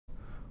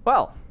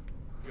Well,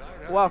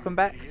 welcome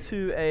back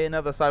to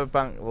another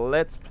Cyberpunk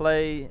Let's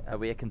Play.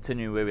 We are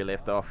continuing where we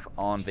left off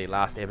on the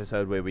last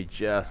episode, where we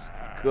just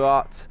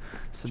got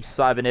some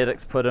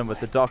cybernetics put in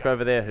with the doc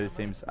over there, who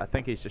seems, I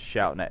think he's just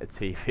shouting at a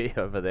TV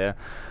over there.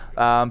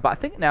 But I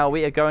think now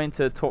we are going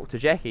to talk to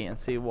Jackie and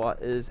see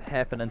what is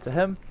happening to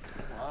him.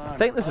 I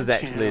think this is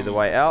actually the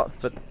way out,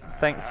 but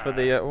thanks for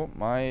the... oh,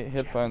 my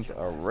headphones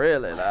are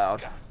really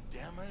loud.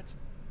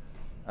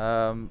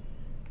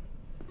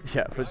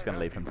 Yeah, we're just going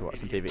to leave him to watch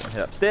some TV and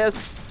head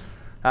upstairs.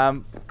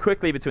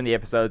 Quickly between the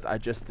episodes, I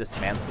just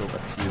dismantled a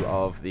few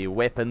of the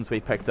weapons we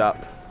picked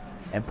up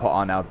and put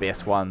on our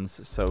best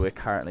ones. So we're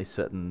currently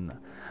sitting...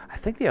 I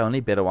think the only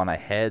better one I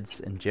had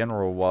in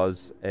general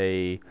was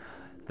the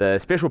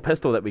special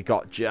pistol that we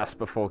got just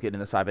before getting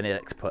the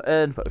cybernetics put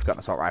in. But we've got an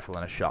assault rifle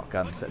and a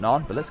shotgun sitting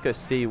on. But let's go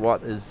see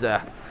what is...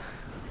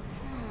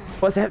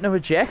 what's happening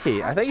with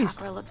Jackie? I think he's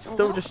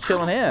still just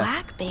chilling here.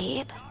 Whack,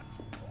 babe.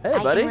 Hey,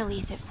 buddy. I can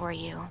release it for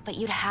you, but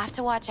you'd have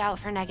to watch out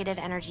for negative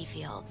energy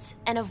fields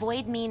and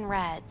avoid mean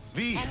reds.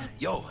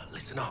 Yo,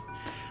 listen up.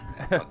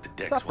 I talked to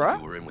Dex while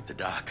you were in with the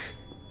doc.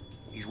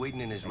 He's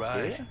waiting in his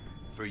ride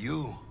for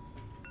you.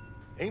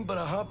 Ain't but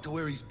a hop to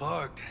where he's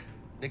parked,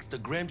 next to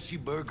Gramsci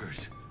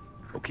Burgers.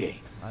 Okay,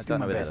 I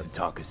don't know my where best to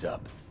talk us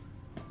up.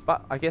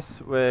 But I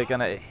guess we're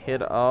gonna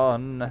head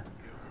on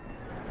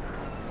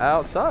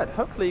outside.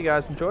 Hopefully you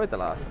guys enjoyed the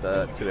last 2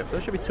 episodes.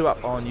 There should be 2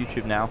 up on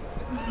YouTube now.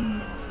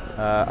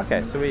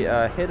 Okay, so we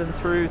are heading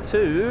through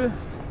to...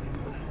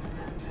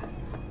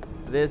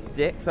 There's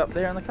Dex up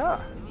there in the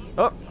car.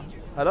 Oh,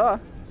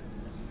 hello.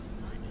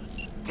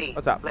 V,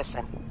 what's up?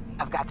 Listen,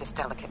 I've got this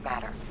delicate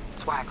matter.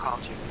 That's why I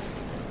called you.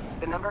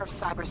 The number of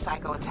cyber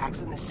psycho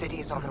attacks in the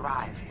city is on the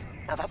rise.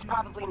 Now that's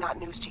probably not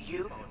news to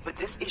you, but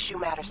this issue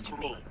matters to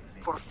me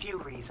for a few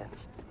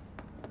reasons.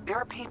 There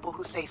are people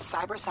who say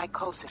cyber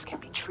psychosis can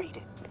be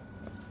treated.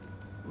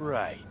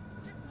 Right.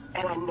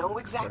 And I know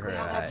exactly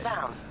how that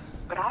sounds.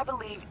 But I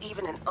believe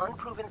even an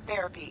unproven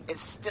therapy is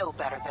still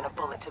better than a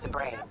bullet to the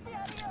brain.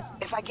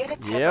 If I get a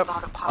tip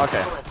about a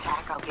possible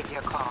attack, I'll give you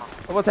a call.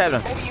 What's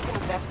happening? Maybe you can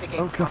investigate.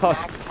 Oh god.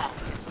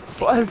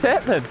 What is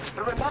happening?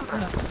 But remember,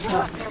 you're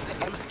not there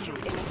to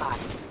execute anybody.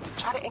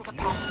 Try to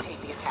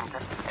incapacitate the attacker,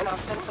 and I'll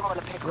send someone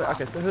to pick her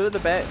up. Okay, so who are the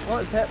bad...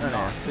 What is happening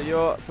here? So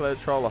you're a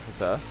patrol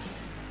officer.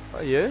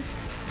 What are you?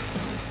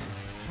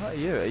 What are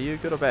you? Are you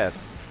good or bad?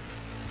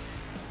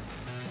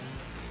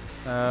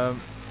 I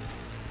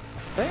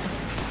think...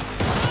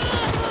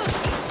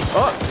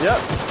 Oh, yep,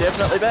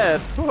 definitely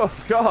bad. Oh,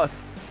 God.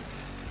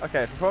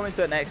 Okay, performing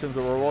certain actions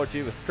will reward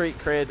you with street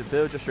cred.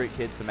 Build your street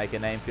cred to make a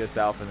name for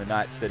yourself in the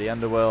Night City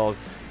underworld.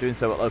 Doing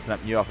so will open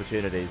up new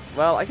opportunities.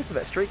 Well, I guess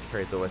that street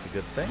cred's always a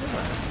good thing, isn't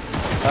it?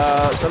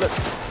 So let's...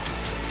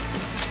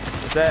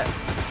 Is that...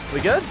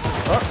 We good?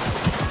 Oh.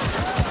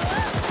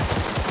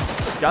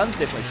 This gun's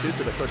definitely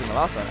shoots a bit quicker than the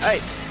last one. Hey!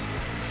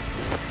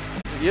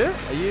 You?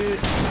 Are you...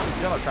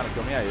 You're not trying to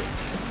kill me, are you?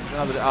 There's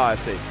another... Oh, I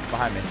see.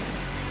 Behind me.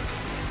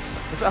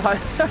 Is that high?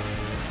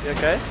 You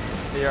okay?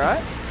 Are you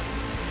alright?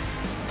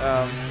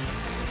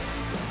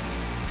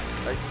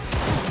 Like,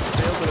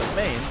 feels a bit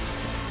mean.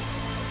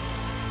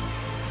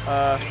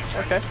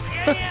 Okay.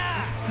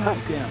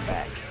 I'm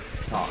back.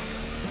 Talk.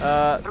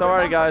 Don't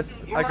worry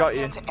guys, I got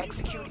you. To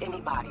execute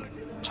anybody.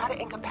 Try to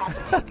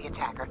incapacitate the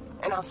attacker,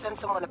 and I'll send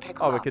someone to pick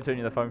him up. Oh, we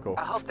continue the phone call.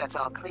 I hope that's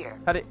all clear.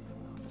 How do...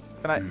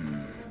 Can I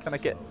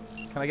get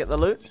the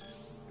loot,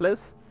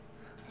 please?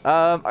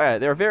 Okay,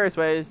 there are various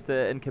ways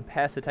to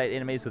incapacitate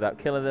enemies without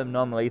killing them.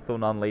 Non-lethal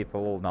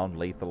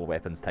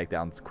weapons,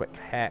 takedowns, quick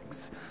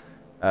hacks,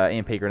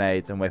 EMP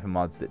grenades, and weapon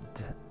mods that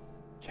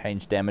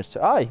change damage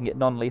to... Oh, you can get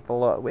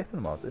non-lethal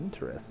weapon mods.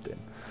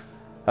 Interesting.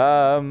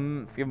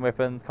 Forgiven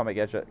weapons, combat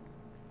gadget.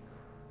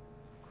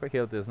 Quick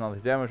heal does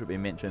non-lethal damage will be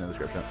mentioned in the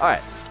description.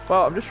 Alright,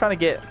 well, I'm just trying to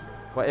get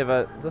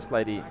whatever this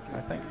lady,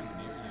 I think...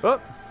 Oh!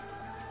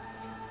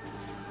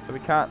 So we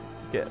can't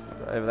get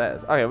whatever that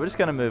is. Okay, we're just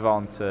going to move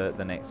on to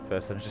the next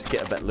person and just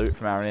get a bit of loot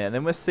from our end. And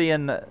then we're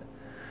seeing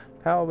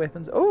power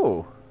weapons.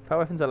 Oh, power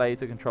weapons allow you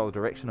to control the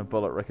direction of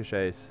bullet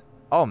ricochets.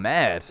 Oh,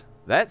 mad.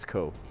 That's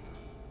cool.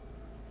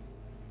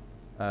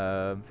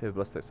 Fear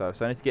ballistic stuff.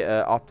 So I need to get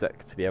an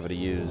optic to be able to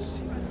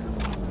use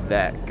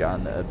that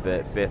gun a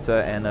bit better,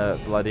 and a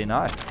bloody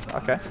knife.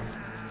 Okay,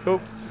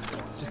 cool.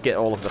 Let's just get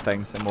all of the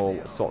things and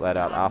we'll sort that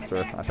out after,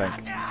 I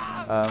think.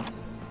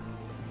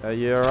 Are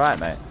you alright,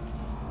 mate?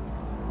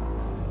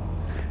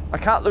 I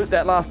can't loot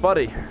that last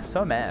body.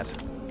 So mad.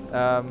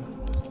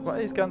 What are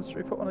these guns? Should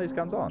we put one of these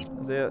guns on?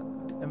 Is there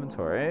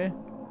inventory?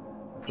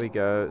 If we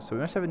go... So we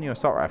must have a new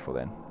assault rifle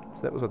then.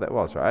 So that was what that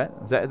was, right?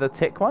 Is that the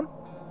tech one?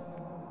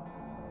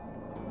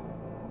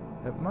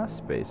 It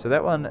must be. So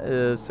that one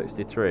is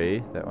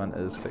 63. That one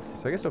is 60.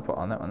 So I guess we'll put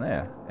on that one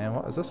there. And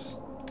what is this?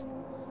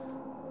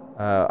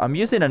 I'm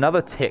using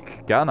another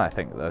tech gun, I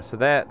think, though. So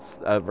that's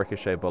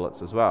ricochet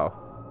bullets as well.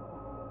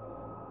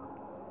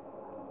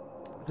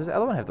 Does the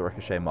other one have the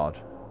ricochet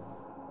mod?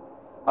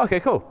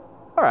 Okay, cool.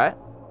 Alright.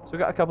 So we've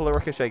got a couple of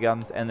ricochet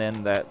guns and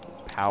then that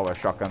power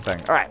shotgun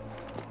thing. Alright.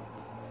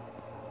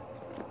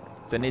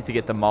 So I need to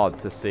get the mod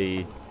to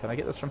see... Can I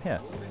get this from here?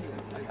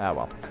 Ah,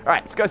 well.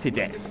 Alright, let's go see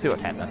Dex. See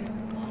what's happening.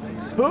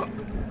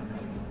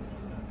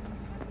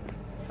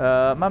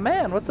 My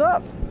man, what's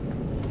up?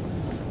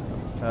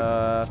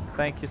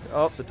 Thank you.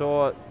 Oh, the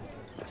door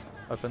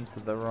opens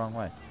the wrong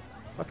way.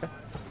 Okay.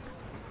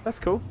 That's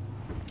cool.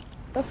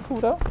 That's cool,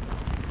 though.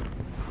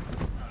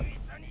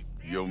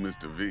 Yo,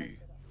 Mr. V.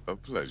 A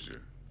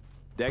pleasure.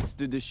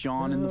 Dexter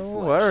Deshawn in the flesh. No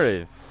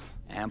worries.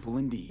 Ample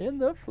indeed. In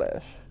the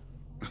flesh.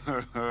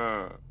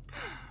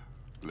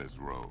 Let's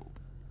roll.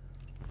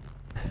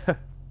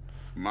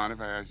 Mind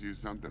if I ask you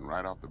something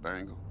right off the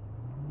bangle?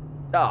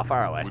 Oh,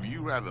 far away. Would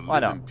you rather Why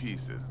live not? in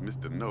pieces,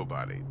 Mr.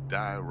 Nobody,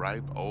 die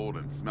ripe, old,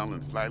 and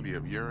smelling slightly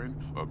of urine,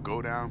 or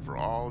go down for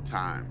all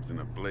times in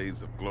a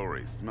blaze of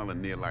glory,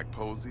 smelling near like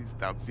posies,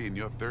 without seeing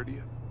your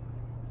 30th?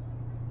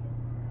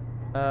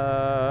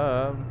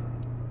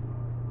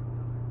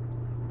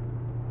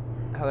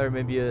 How they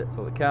remember you, that's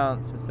all that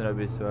counts. Mr.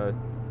 Nobody, so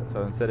that's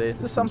what I'm saying. Is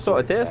this some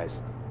sort of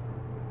test?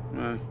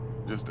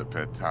 Just a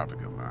pet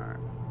topic of mine.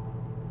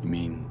 You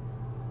mean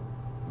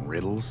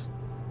riddles?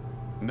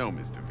 No,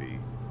 Mr. V.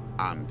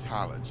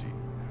 Ontology.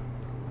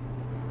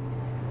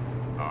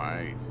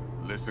 Alright,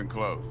 listen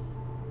close.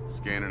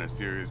 Scanning a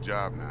serious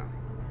job now.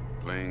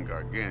 Playing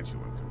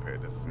gargantuan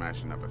compared to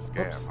smashing up a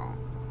scav home.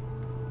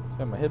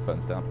 Turn my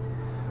headphones down.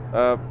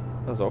 That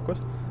was awkward.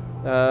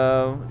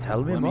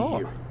 Tell me Let more. me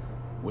hear it.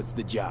 What's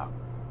the job?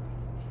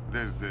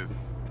 There's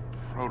this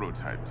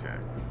prototype tech.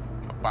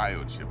 A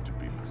biochip to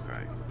be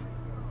precise.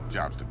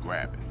 Job's to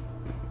grab it.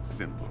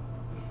 Simple.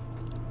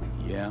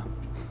 Yeah.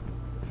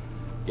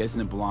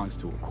 Guessing it belongs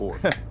to a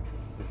corp.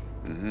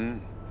 Mm-hmm.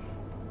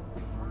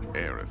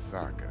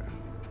 Arasaka.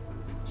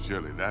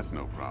 Surely that's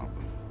no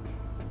problem.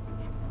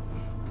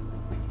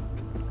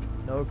 It's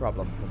no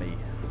problem for me.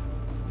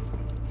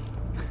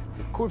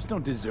 Corps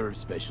don't deserve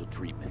special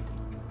treatment.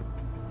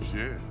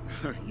 Shit,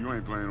 you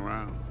ain't playing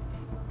around.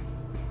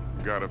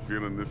 Got a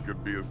feeling this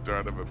could be a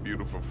start of a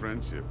beautiful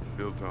friendship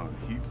built on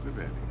heaps of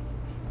eddies.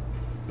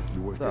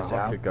 You work The this hell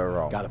out? could go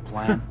wrong? Got a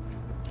plan?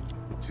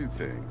 Two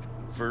things.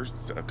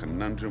 First, a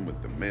conundrum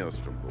with the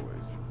Maelstrom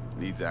boys.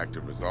 Needs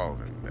active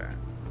resolving that.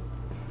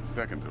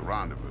 Second, a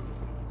rendezvous.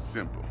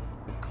 Simple.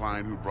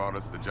 Client who brought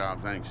us the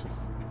job's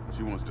anxious.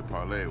 She wants to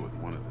parlay with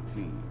one of the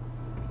team.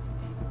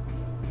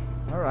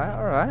 Alright,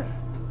 alright.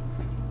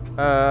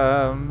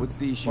 What's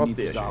the issue what's needs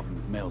the issue? resolving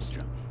with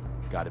Maelstrom?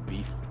 Got a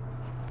beef?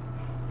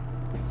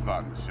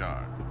 Slotting the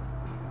shard.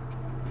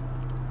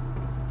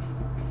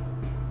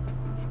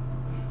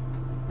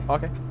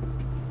 Okay.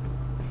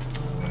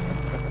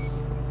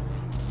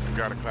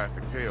 Got a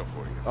classic tale for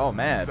you. Oh,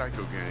 man.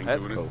 Psycho gang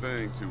That's doing his cool.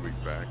 thing 2 weeks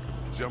back.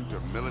 Jumped a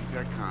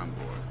Militech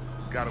convoy.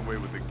 Got away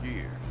with the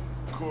gear.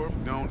 Corp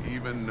don't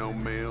even know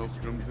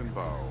Maelstrom's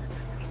involved.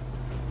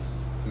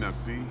 Now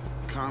see,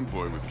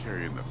 convoy was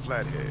carrying the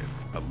Flathead,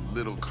 a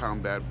little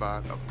combat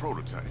bot, a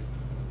prototype.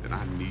 And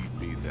I need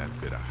me that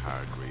bit of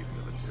high-grade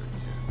military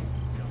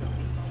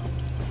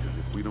tech. Because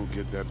if we don't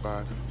get that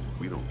bot,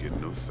 we don't get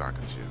no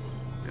soccer chip.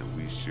 And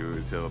we sure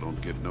as hell don't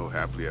get no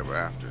happily ever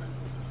after.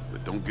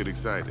 But don't get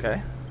excited.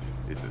 Okay.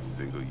 It's a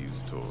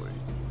single-use toy.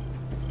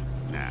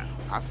 Now,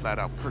 I flat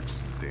out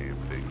purchased the damn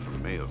thing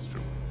from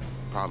Maelstrom.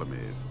 Problem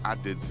is, I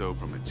did so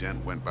from a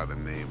gent went by the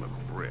name of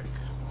Brick.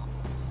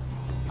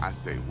 I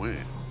say when,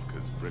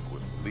 because Brick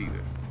was the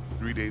leader.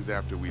 3 days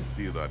after we'd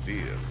sealed our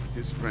deal,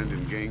 his friend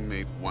and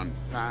gangmate, one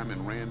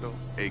Simon Randall,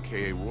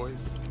 a.k.a.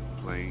 Royce,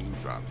 plain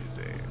dropped his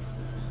ass.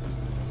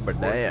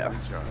 But Royce is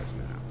ass. in charge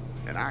now,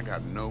 and I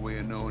got no way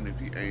of knowing if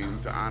he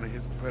aims to honor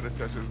his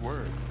predecessor's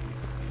word.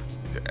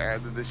 To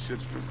add to this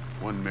shitstorm,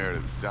 one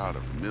merited stout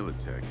of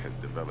Militech has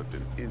developed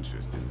an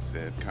interest in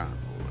said convoy.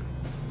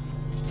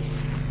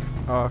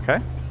 Okay.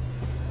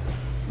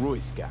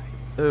 Royce guy.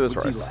 Who is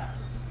What's he Royce? like?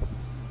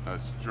 A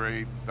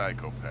straight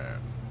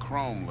psychopath,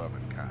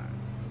 chrome-loving kind.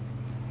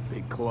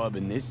 Big club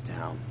in this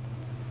town.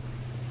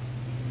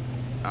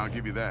 I'll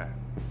give you that,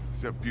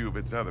 except few of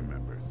its other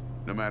members,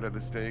 no matter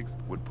the stakes,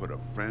 would put a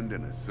friend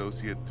and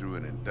associate through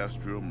an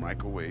industrial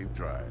microwave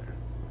dryer.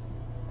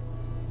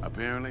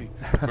 Apparently,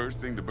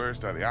 first thing to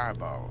burst are the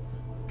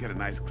eyeballs. Get a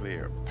nice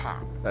clear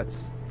pop.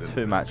 That's Then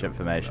too the much rest goes to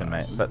information, the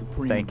mate. dogs. But the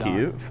prima thank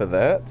you donna. for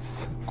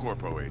that.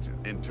 Corpo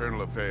agent,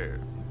 internal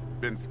affairs.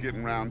 Been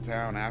skidding around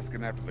town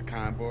asking after the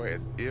convoy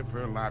as if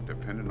her life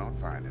depended on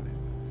finding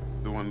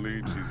it. The one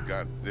lead she's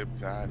got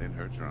zip-tied in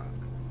her trunk.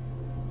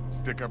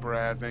 Stick up her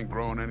ass ain't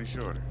growing any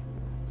shorter,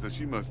 so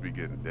she must be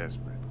getting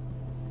desperate.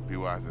 Be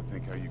wise to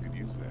think how you could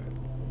use that.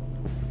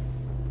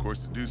 Of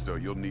course, to do so,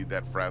 you'll need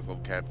that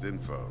frazzled cat's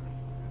info.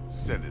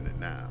 Sending it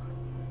now.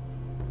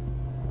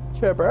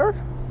 Sure, bro.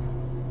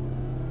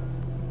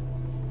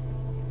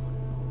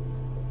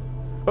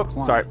 Oh,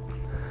 Client. sorry.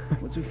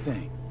 What's her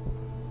thing?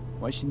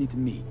 Why she need to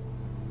meet?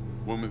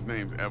 Woman's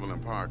name's Evelyn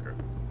Parker.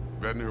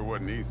 Vetting her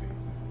wasn't easy.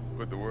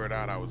 Put the word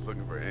out I was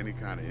looking for any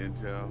kind of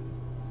intel.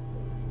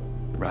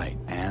 Right,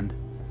 and?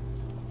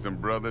 Some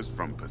brothers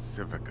from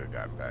Pacifica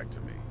got back to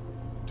me.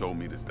 Told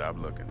me to stop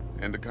looking.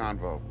 End of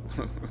convo.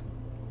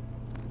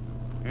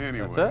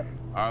 Anyway, That's it?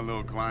 our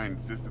little client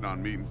insisted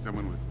on meeting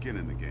someone with skin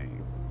in the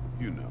game.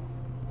 You know,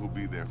 who'll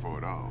be there for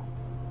it all.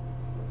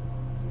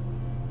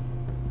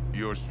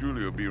 Yours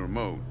truly will be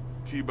remote.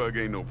 T-Bug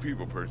ain't no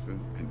people person,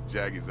 and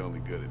Jaggie's only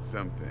good at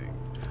some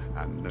things.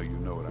 I know you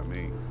know what I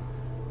mean.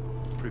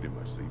 Pretty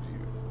much leaves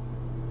you.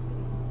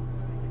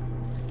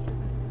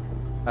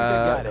 I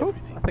got cool.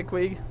 everything. I think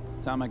we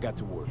Time I got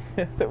to work.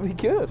 that we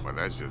good. Well,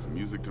 that's just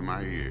music to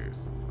my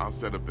ears. I'll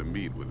set up the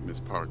meet with Miss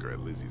Parker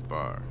at Lizzie's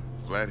bar.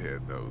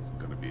 Flathead, though, is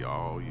gonna be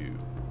all you.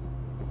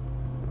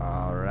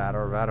 Alright.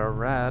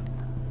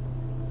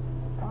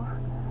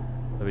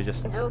 Are we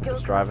just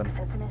driving?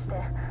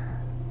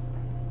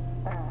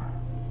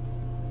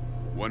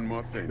 One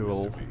more thing,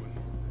 Cool. Mr. P.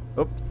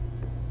 Oh,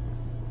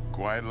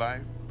 Quiet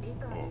life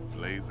or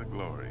blaze of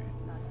glory?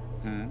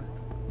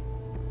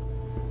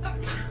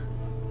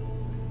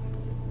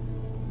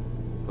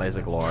 Blaze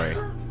of Glory.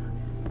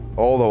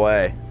 All the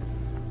way.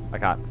 I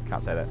can't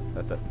say that.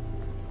 That's it.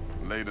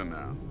 Later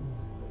now.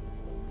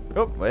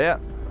 Oh, well, yeah.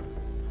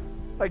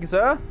 Thank you,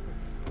 sir.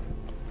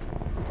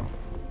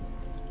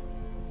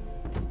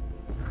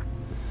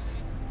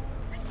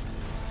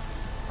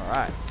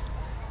 Alright.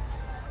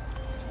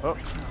 Oh,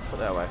 put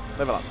that away.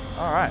 Level up.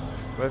 Alright.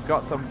 We've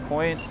got some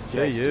points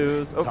to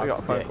use. Oh, we got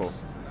a phone call.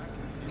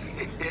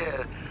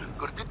 Yeah,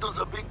 Gordito's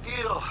a big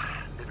deal.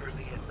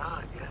 Literally at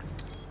 9, yeah.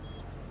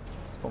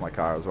 Pull my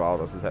car as well.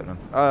 This is happening.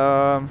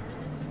 What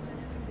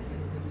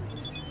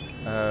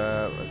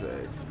is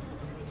it?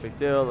 Big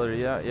deal.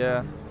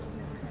 Yeah.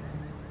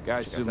 Guy Check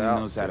us certainly out,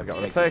 knows see how what to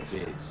we got pick what it his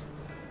takes. biz.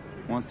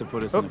 Wants to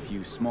put us in a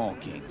few small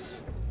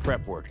kinks.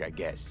 Prep work, I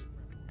guess.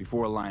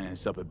 Before lining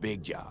us up a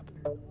big job.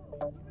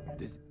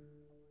 This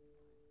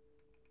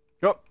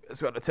Oh,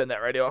 just got to turn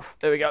that radio off.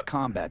 There we go.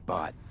 combat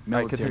bot, Right,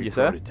 military continue,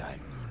 sir. prototype.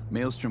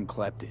 Maelstrom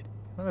clept it.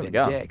 Oh, there we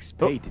Then go. Dex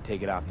paid to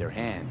take it off their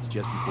hands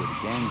just before the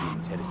gang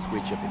goons had a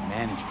switch up in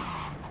management.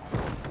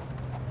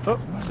 Oh,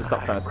 I should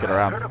stop trying to skid I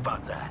around. heard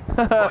about that.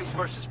 Boys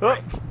versus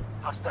break.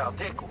 Hostile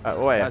takeover.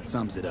 Oh, wait. That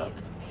sums it up.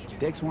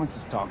 Dex wants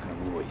us talking to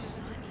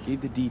Royce.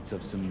 Gave the deets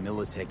of some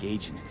Militech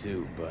agent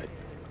too, but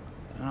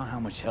I don't know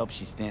how much help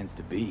she stands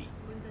to be.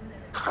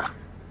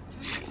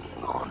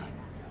 Chingon.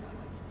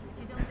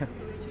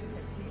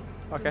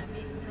 Okay.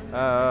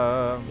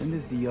 Then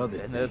there's the other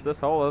And thing. there's this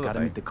whole other Gotta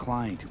thing. meet the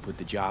client who put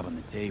the job on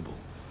the table.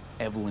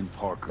 Evelyn I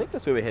Parker. think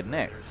that's where we're heading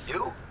next.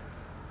 You?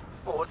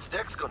 Well, what's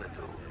Dex gonna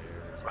do?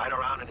 Ride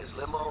around in his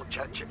limo,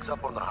 chat chicks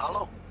up on the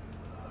hollow?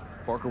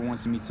 Parker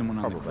wants to meet someone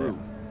on the Probably. crew.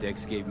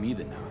 Dex gave me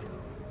the nod.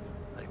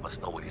 He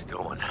must know what he's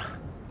doing.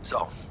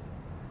 So,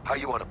 how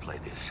you want to play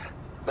this?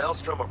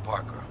 Maelstrom or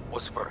Parker?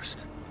 What's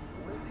first?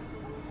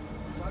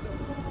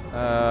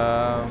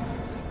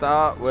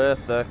 Start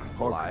with the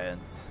Parker.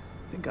 client.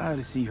 I think I ought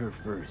to see her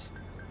first.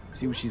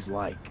 See what she's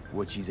like,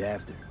 what she's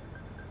after.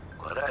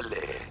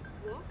 Orale.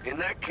 In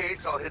that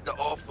case, I'll hit the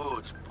all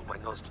foods. Put my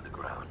nose to the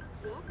ground.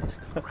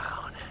 Sniff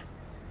around.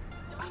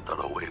 Hasta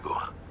luego.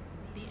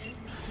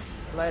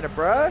 Later,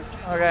 bro.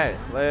 Okay,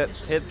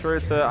 let's head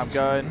through to. I'm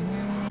going.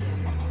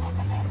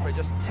 If we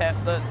just tap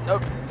the.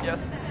 Nope.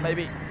 Yes,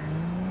 maybe.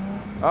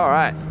 All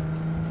right.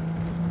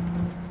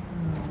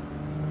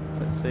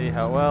 Let's see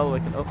how well we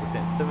can up the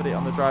sensitivity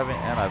on the driving,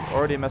 and I've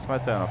already missed my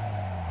turn off.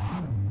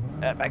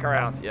 Back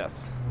around.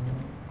 Yes.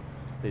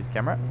 Please,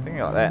 camera. I think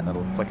like that, and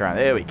it'll flick around.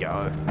 There we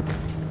go.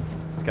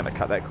 Just gonna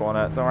cut that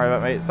corner. Don't worry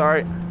about me.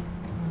 Sorry.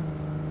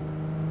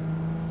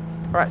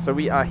 All right, so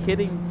we are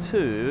heading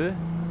to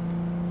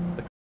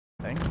the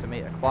thing to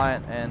meet a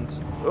client and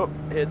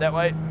head that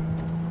way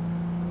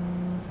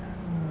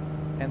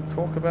and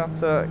talk about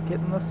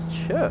getting this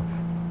chip.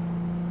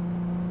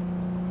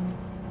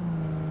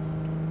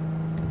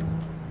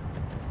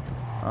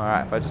 All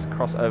right, if I just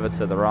cross over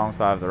to the wrong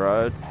side of the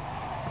road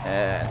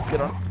and let's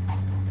get on.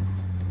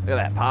 Look at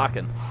that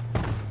parking.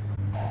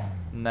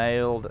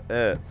 Nailed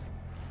it.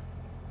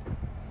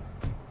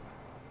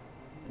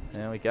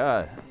 There we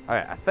go.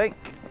 Alright, I think.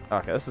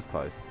 Okay, this is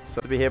closed.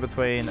 So to be here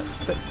between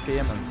 6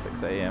 PM and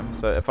 6 AM.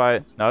 So if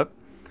I. Nope.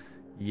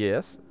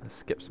 Yes.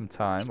 Skip some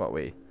time. What are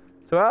we?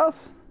 2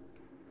 hours?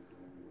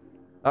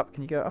 Up.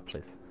 Can you go up,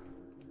 please?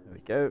 There we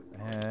go.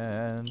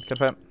 And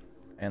confirm.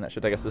 And that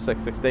should take us to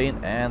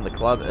 6:16. And the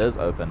club is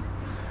open.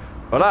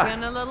 Voila.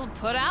 Getting a little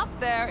put out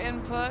there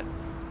input.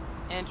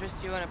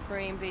 Interest you in a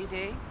preem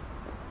BD?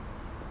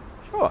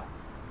 Sure.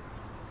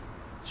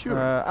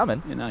 Sure. I'm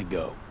in. And I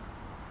go.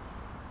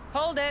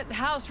 Hold it.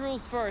 House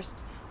rules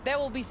first. There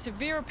will be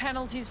severe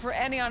penalties for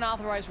any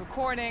unauthorized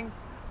recording.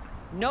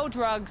 No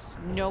drugs,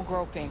 no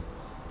groping.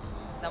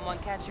 Someone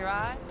catch your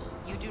eye?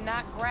 You do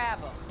not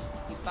grab them.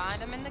 You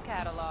find them in the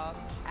catalog,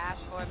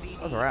 ask for a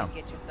BD, around? and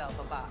get yourself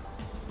a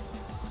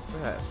box.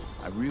 Look at that.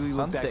 I really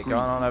look that Sunset green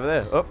going on to over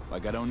there. Oh,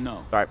 like I don't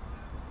know. sorry.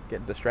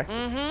 Getting distracted.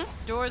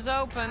 Mm-hmm. Doors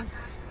open.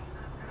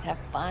 Have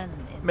fun.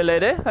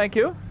 Milady, thank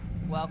you.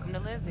 Welcome to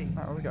Lizzie's.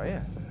 Alright, what we got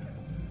here?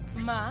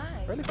 My,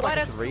 Really feel what like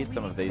I a should read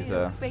some of these, sweet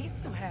little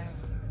face you have.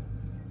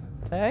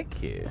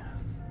 Thank you.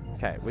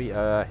 Okay, we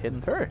are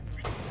heading through.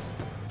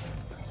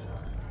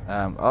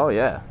 Oh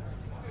yeah.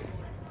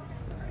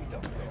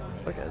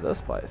 Look at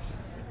this place.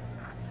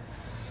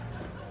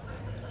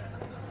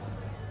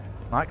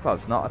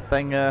 Nightclubs not a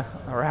thing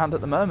around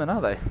at the moment,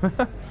 are they?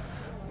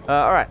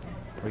 Alright,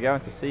 we're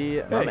going to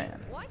see my man.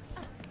 What?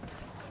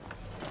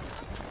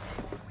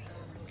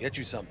 get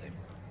you something.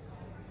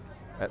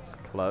 That's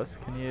close.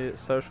 Can you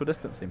social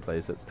distancing,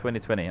 please? It's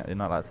 2020. You're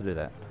not allowed to do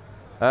that.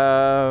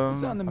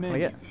 What's on the what can I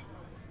menu? get?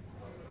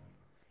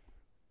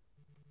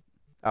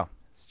 Oh,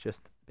 it's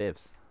just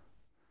bevs.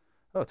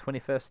 Oh,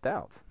 21st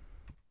stout.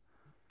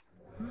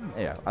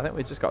 Yeah, I think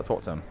we just got to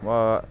talk to him.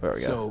 Well, there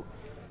we go. So,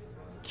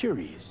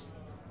 curious.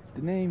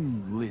 The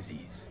name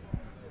Lizzie's.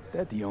 Is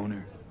that the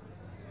owner?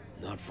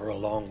 Not for a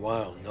long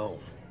while, no.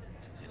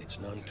 And it's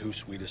none too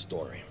sweet a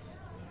story.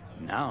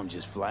 Now I'm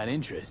just flat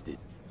interested.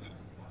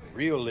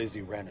 Real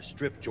Lizzie ran a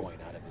strip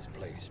joint out of this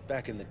place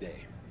back in the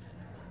day.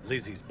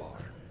 Lizzie's bar.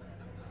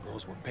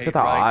 Girls were paid Look at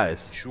the right,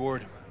 eyes.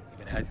 insured,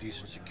 even had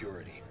decent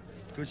security.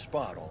 Good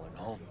spot, all in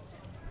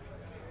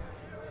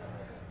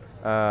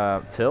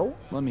all. Till?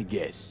 Let me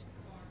guess.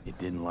 It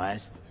didn't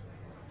last?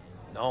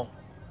 No,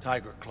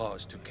 Tiger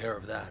Claws took care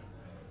of that.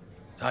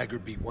 Tiger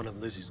beat one of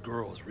Lizzie's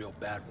girls real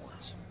bad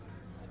once.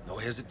 No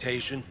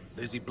hesitation,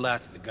 Lizzie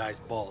blasted the guy's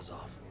balls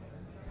off.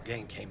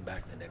 Gang came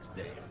back the next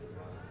day.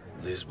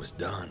 Liz was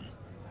done.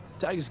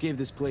 Tigers gave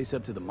this place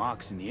up to the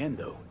Mox in the end,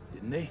 though,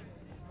 didn't they?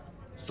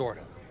 Sort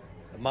of.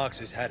 The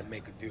Moxes had to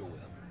make a deal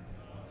with them.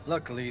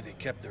 Luckily, they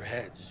kept their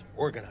heads,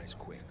 organized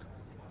quick.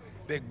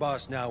 Big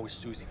boss now is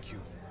Susie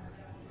Q.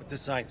 But the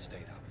sign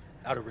stayed up,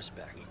 out of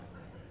respect.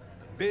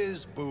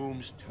 Biz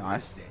booms to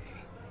Nice. this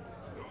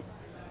day.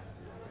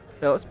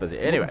 Yeah, it's busy.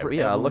 Anyway, for we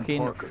are Evelyn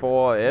looking Parker.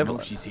 for I know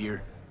Evelyn. she's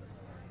here.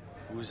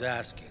 Who's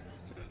asking?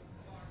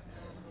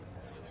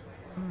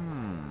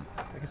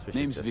 I guess we should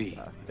Name's just, V.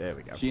 there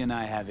we go. She and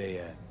I have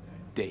a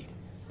date.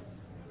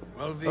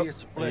 Well, V, Oh,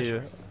 it's a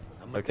pleasure. you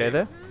I'm okay Mateo.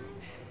 there?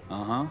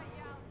 Uh-huh.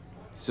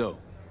 So,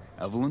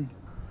 Evelyn?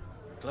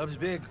 Club's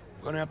big.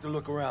 Gonna have to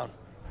look around.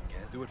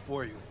 Can't do it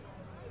for you.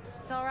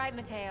 It's all right,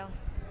 Mateo.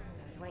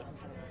 I was waiting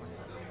for this one.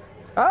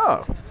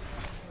 Oh.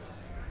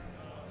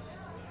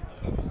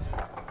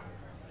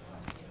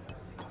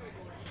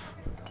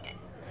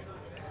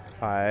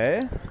 Hi.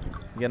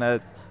 You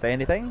gonna say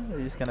anything? Or are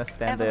you just gonna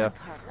stand there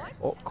Evelyn Parker.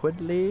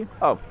 awkwardly?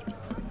 Oh,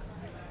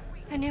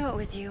 I knew it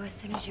was you as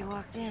soon as you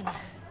walked in.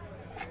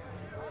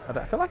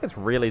 I feel like it's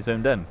really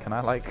zoomed in. Can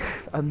I like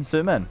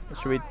unzoom in?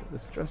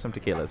 Let's try some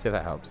tequila. See if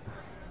that helps.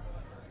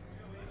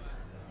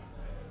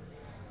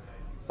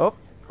 Oh,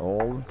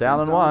 all down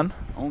in Since one.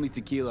 I'm Only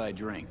tequila I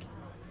drink.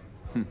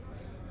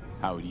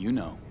 How would you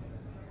know?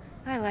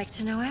 I like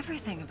to know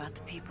everything about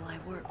the people I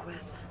work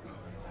with.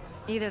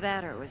 Either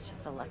that or it was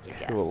just a lucky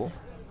guess. Cool.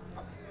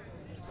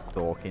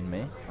 Stalking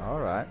me. All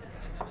right.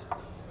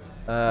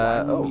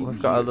 Why you Oh, meet we've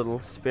me got a here? little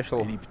special.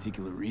 Any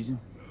particular reason?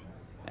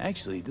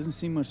 Actually, it doesn't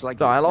seem much like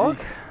Dialogue?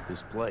 you think,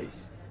 this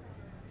place.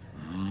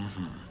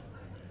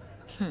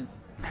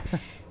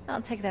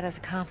 I'll take that as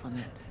a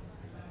compliment.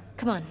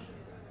 Come on.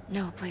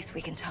 Know a place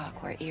we can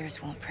talk where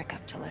ears won't prick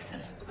up to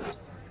listen.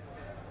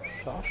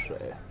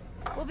 Sashay.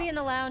 We'll be in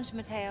the lounge,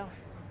 Mateo.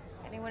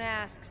 Anyone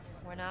asks,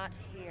 we're not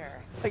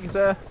here. Thank you,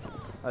 sir.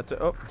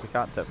 Oh, you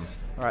can't tip him.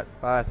 All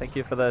right, bye. Thank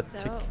you for the So,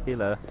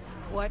 tequila.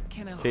 What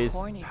can a Jeez,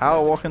 horny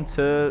power girl walking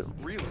to.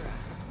 Really?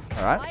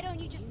 All right. Why don't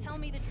you just tell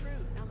me the truth?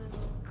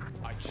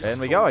 I just In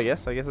we told go, I you.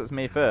 guess. I guess it's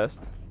me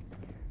first.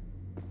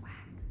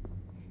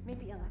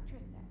 Maybe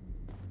electricity.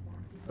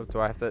 Oh, do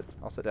I have to?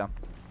 I'll sit down.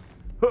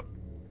 Huh.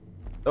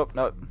 Oh,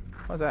 no.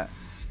 What's that?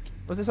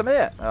 Was there something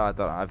there? Oh, I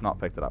don't know. I've not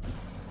picked it up.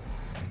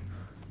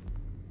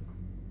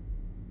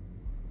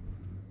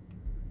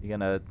 You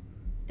gonna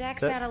Dex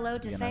Sit. had a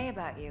load to You say know,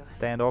 about you.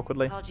 stand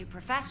awkwardly? Called you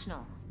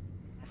professional,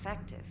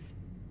 effective,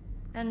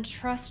 and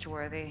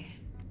trustworthy.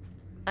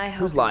 I hope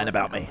Who's it lying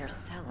wasn't about me?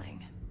 overselling.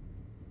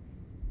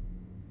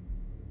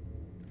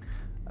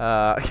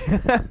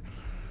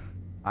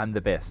 I'm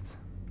the best.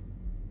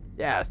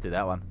 Yeah, let's do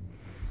that one.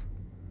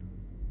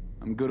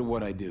 I'm good at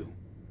what I do.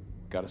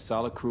 Got a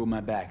solid crew on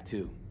my back,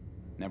 too.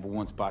 Never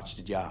once botched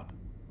a job.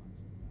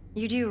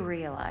 You do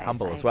realize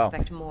Humble I as well.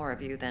 expect more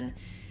of you than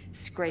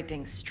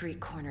scraping street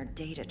corner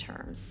data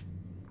terms.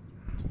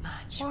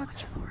 Much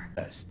more.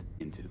 Best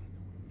into.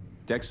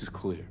 Dex was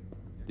clear.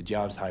 The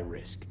job's high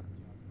risk.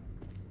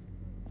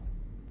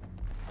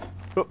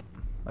 Oh,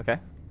 okay.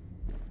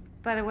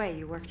 By the way,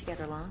 you work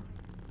together long?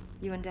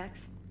 You and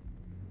Dex?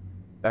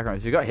 Background.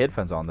 If you've got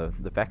headphones on, the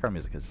background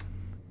music is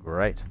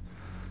great.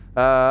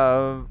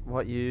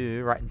 What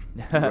you writing?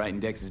 You writing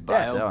Dex's bio?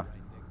 Yes, they are.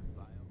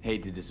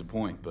 Hate to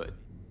disappoint, but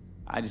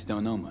I just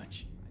don't know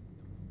much.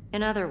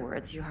 In other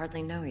words, you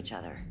hardly know each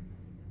other.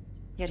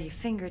 Yet he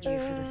fingered you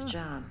for this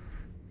job.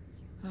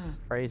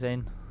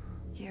 Phrasing.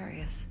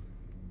 Curious.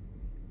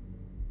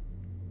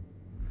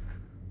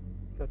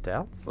 Got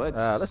doubts?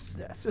 Let's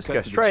let's just cut go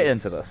to the straight chase.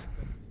 into this.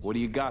 What do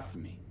you got for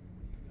me?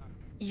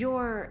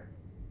 Your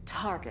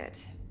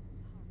target.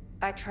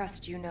 I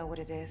trust you know what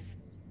it is.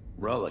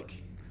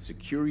 Relic.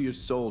 Secure your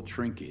soul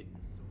trinket.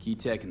 Key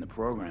tech in the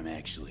program,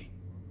 actually.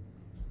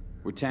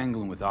 We're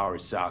tangling with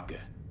Arasaka,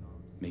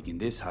 making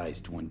this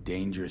heist one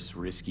dangerous,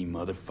 risky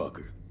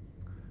motherfucker.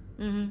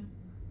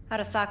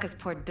 Arasaka's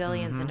poured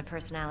billions into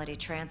personality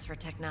transfer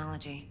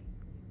technology.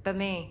 But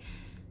me,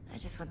 I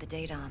just want the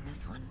data on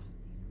this one.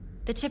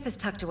 The chip is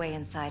tucked away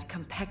inside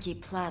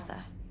Kompeki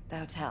Plaza, the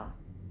hotel.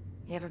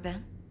 You ever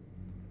been?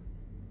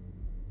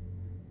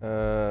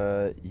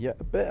 Yeah,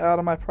 a bit out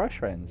of my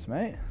price range,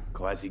 mate.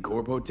 Classy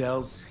corp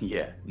hotels?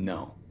 Yeah,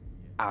 no.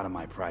 Out of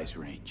my price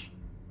range.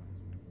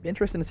 Be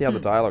interesting to see how the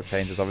dialogue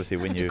changes, obviously,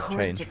 when you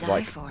change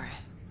like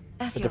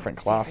the different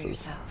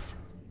classes.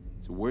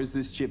 So where's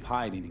this chip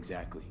hiding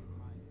exactly?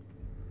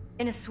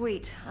 In a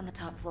suite on the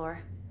top floor.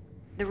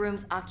 The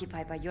room's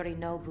occupied by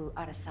Yorinobu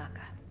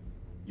Arasaka.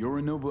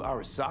 Yorinobu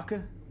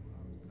Arasaka?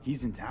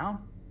 He's in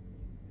town?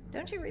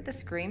 Don't you read the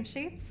scream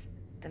sheets?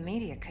 The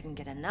media couldn't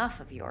get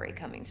enough of Yori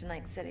coming to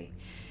Night City.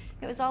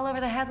 It was all over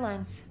the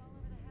headlines.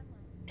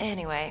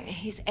 Anyway,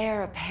 he's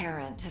heir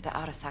apparent to the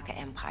Arasaka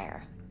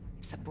Empire.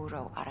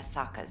 Saburo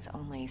Arasaka's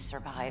only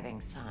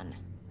surviving son.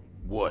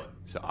 What?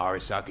 So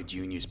Arasaka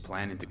Jr.'s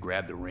planning to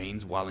grab the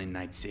reins while in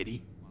Night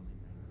City?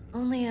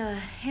 Only a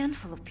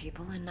handful of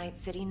people in Night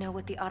City know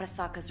what the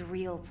Arasaka's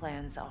real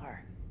plans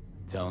are.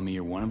 Telling me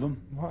you're one of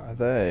them? What are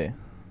they?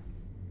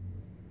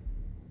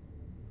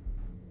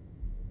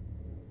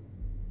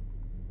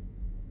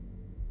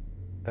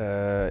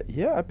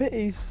 Yeah, I bet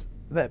he's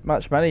that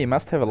much money. He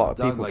must have a lot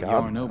of people like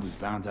guarding Yorinobu's us.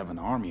 bound to have an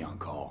army on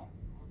call.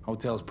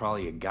 Hotel's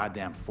probably a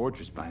goddamn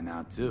fortress by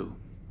now, too.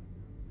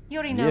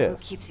 Yorinobu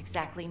keeps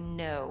exactly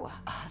no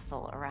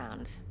hustle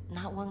around.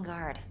 Not one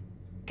guard.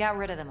 Got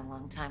rid of them a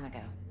long time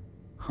ago.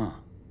 Huh.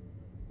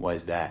 Why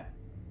is that?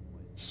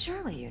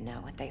 Surely you know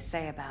what they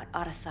say about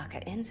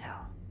Arasaka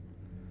intel.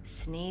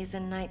 Sneeze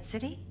in Night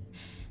City,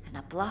 and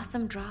a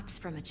blossom drops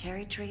from a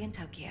cherry tree in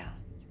Tokyo.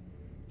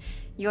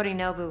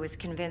 Yorinobu was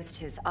convinced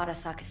his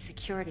Arasaka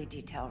security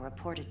detail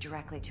reported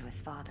directly to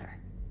his father.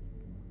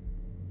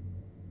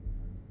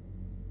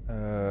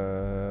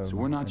 So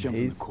we're not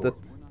jumping he's the corp.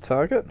 the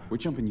target? We're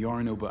jumping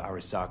Yorinobu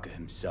Arasaka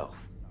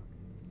himself.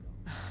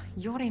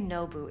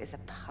 Yorinobu is a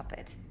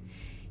puppet.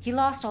 He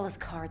lost all his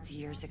cards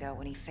years ago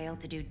when he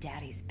failed to do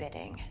Daddy's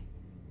bidding.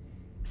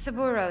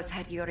 Saburo's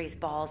had Yori's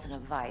balls in a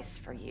vice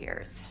for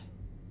years.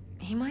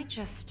 He might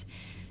just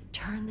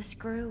turn the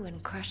screw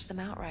and crush them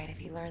outright if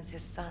he learns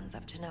his son's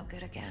up to no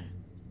good again.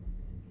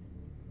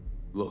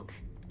 Look,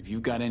 if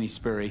you've got any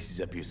spare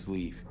aces up your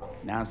sleeve,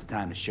 now's the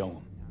time to show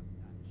them.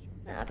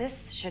 Now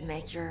this should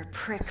make your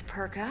prick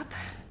perk up.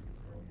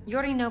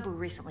 Yorinobu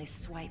recently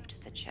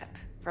swiped the chip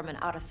from an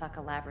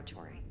Arasaka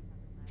laboratory.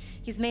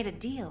 He's made a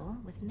deal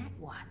with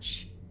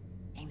Netwatch.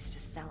 Aims to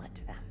sell it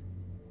to them.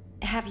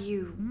 Have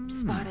you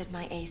spotted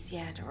my ace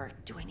yet, or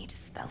do I need to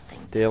spell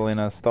things Stealing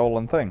out? a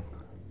stolen thing.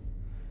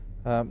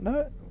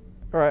 No.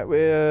 Alright,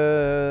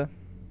 we're...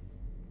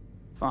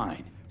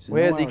 Fine. So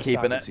Where's no he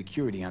keeping Arasaka it?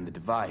 security on the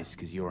device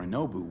because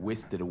Yorinobu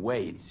whisked it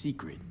away in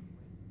secret.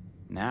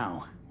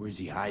 Now, where's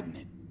he hiding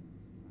it?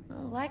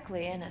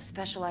 Likely in a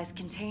specialized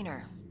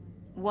container.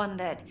 One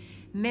that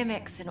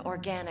mimics an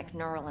organic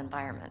neural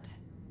environment.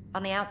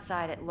 On the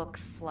outside, it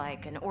looks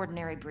like an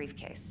ordinary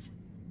briefcase.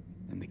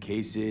 And the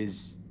case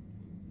is...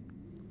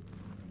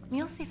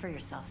 You'll see for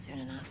yourself soon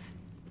enough.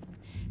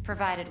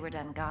 Provided we're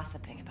done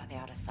gossiping about the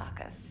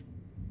Arasakas.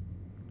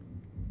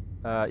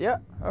 Yeah,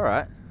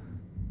 alright.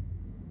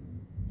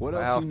 What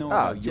else do you know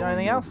about do you know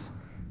anything Yorinobu? else?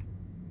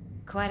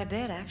 Quite a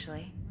bit,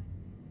 actually.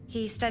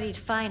 He studied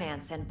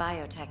finance and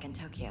biotech in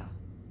Tokyo.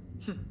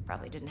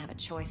 Probably didn't have a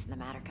choice in the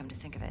matter, come to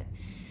think of it.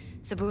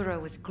 Saburo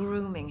was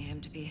grooming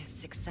him to be his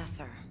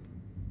successor.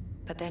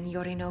 But then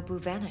Yorinobu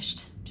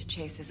vanished to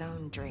chase his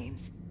own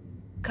dreams.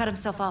 Cut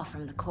himself off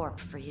from the Corp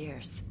for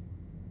years.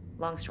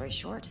 Long story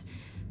short,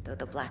 though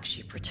the black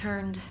sheep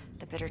returned,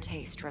 the bitter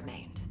taste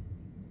remained.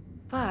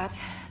 But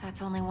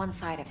that's only one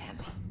side of him.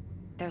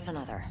 There's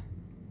another.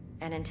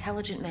 An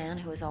intelligent man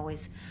who has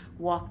always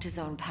walked his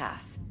own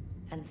path,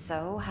 and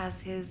so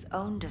has his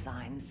own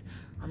designs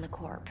on the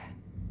Corp.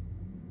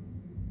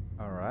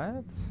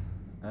 Alright.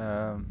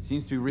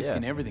 Seems to be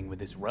risking everything with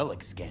this relic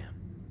scam.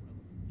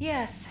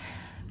 Yes,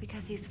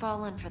 because he's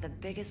fallen for the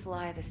biggest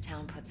lie this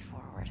town puts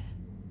forward.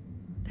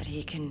 That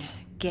he can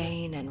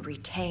gain and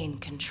retain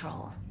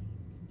control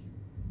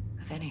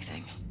of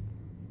anything.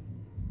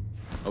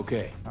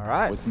 Okay.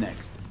 Alright. What's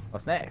next?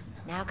 What's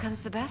next? Now comes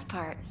the best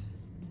part.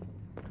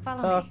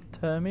 Follow Talk me.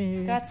 to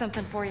me. Got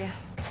something for you.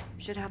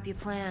 Should help you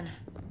plan.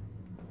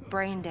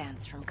 Brain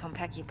dance from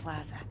Konpeki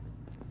Plaza.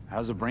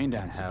 How's a brain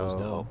dance supposed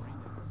to How- help?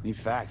 Need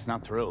facts,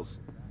 not thrills.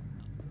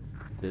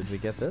 Did we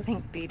get this?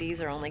 Think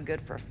BDs are only good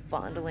for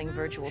fondling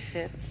virtual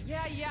tits?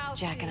 Yeah,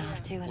 Jacking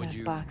off too in those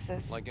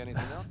boxes? Like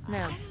anything else?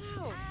 No.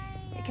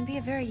 It can be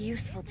a very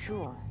useful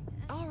tool.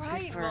 All Good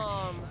right, for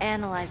Mom.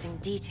 analyzing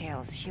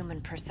details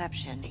human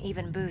perception,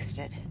 even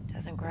boosted,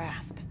 doesn't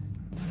grasp.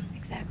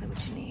 Exactly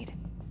what you need.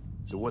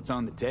 So what's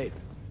on the tape?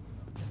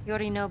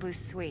 Yorinobu's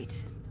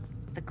suite.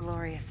 The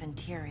glorious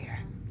interior.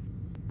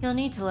 You'll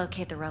need to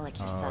locate the relic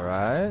yourself.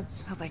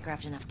 Alright. Hope I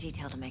grabbed enough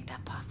detail to make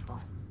that possible.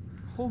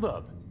 Hold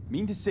up.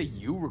 Mean to say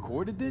you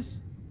recorded this?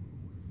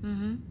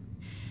 Mm-hmm.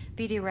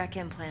 BD rec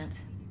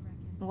implant.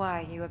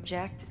 Why, you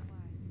object?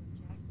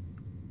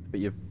 But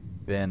you've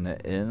been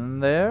in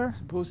there?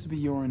 Supposed to be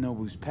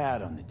Yorinobu's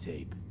pad on the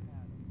tape.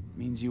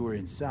 Means you were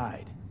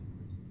inside.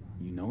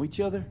 You know each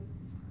other?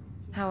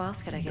 How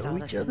else could I get Know all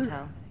this each other?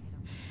 intel?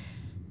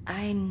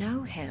 I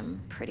know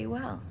him pretty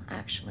well,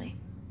 actually.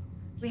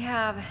 We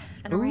have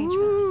an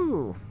arrangement.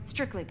 Ooh.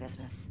 Strictly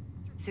business.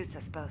 Suits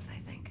us both, I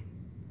think.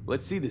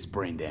 Let's see this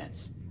brain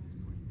dance.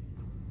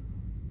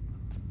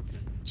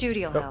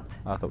 Judy will help.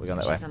 I thought we were going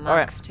that way. She's a All right.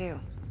 Mox, too.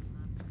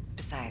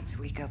 Besides,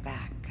 we go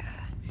back,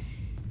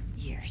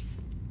 years.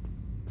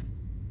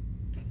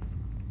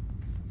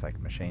 It's like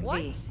machines.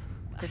 V,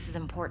 this is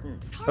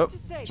important. It's Oh, hard to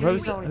say. Judy's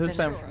who's, always who's been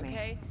saying? there for me.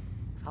 Okay?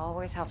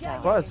 Always helped Yeah,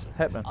 out. What is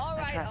happening? All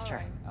right, I trust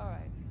her. all right.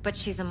 But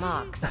she's a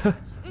Mox, not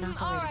the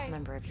latest Alright.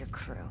 member of your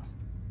crew.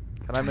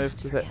 Can I move?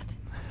 Is it?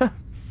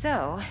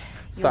 So,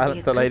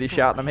 Silence the lady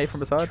shouting at me from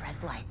beside. Tread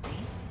lightly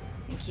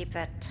and keep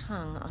that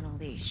tongue on a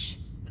leash.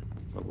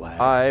 Relax.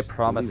 I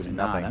promise Believe it or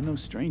not, nothing. I'm no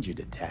stranger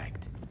to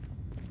tact.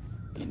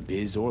 In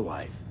biz or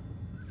life.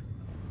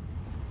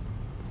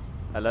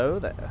 Hello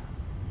there.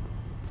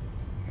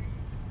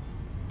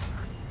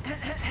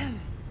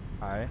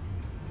 Hi.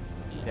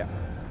 Yeah.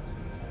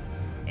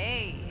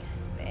 Hey,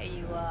 there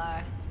you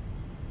are.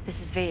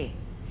 This is V.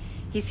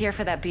 He's here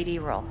for that BD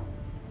role.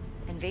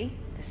 And V,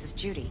 this is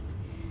Judy.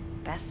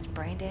 Best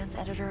braindance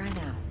editor I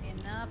know.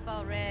 Enough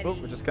already. Oh,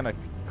 we're just gonna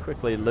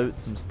quickly loot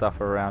some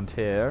stuff around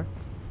here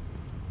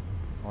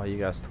while you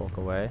guys talk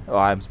away. Oh,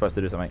 I'm supposed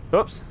to do something.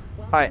 Oops.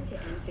 Hi.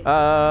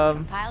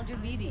 Compiled your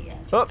BD yet?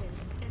 Oh, What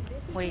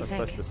do you I was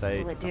think? supposed to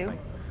say Will it do? something.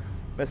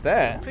 What's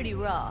that? Pretty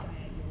raw.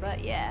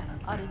 But yeah,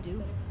 ought to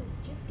do.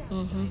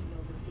 Mm-hmm.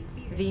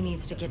 V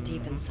needs to get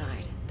deep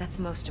inside. That's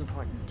most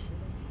important.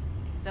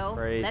 So,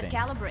 Crazy. let's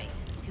calibrate.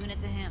 Tune it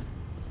to him.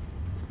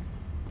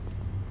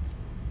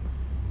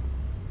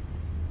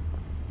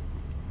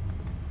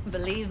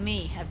 Believe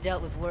me, I've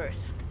dealt with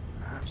worse.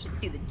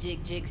 Should see the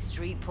jig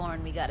street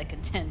porn we gotta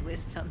contend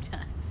with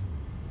sometimes.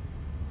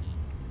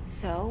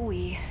 So,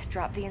 we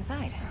drop V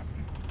inside.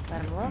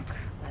 Let him look,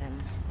 let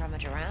him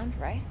rummage around,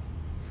 right?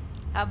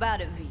 How about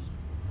it, V?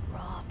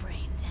 Raw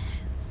brain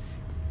dance.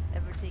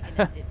 Ever taken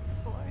a dip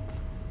before?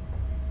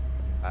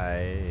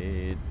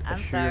 I I'm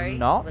assume sorry.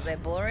 not. Was I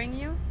boring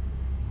you?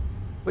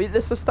 Wait,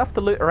 there's some stuff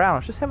to loot around. I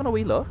was just having a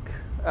wee look.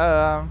 What do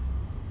you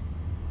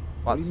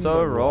What's mean so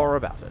by raw? raw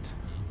about it?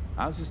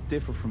 How's this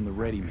differ from the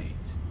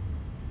ready-mades?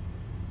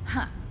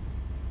 Huh.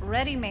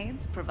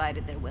 Ready-mades,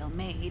 provided they're well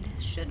made,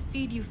 should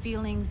feed you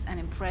feelings and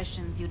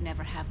impressions you'd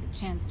never have the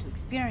chance to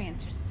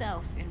experience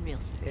yourself in real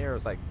space. Hair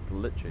is like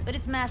glitchy. But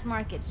it's mass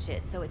market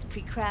shit, so it's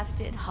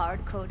pre-crafted,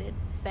 hard-coded,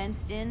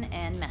 fenced in,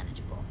 and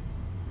manageable.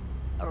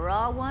 A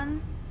raw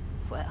one?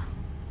 Well,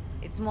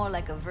 it's more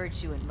like a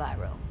virtue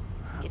enviro.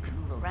 You get to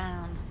move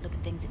around, look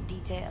at things in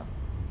detail.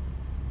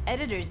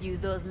 Editors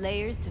use those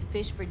layers to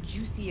fish for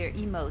juicier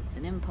emotes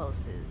and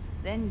impulses,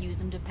 then use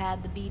them to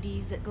pad the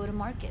BDs that go to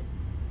market.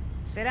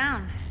 Sit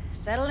down,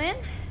 settle in,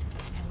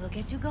 and we'll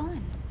get you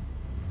going.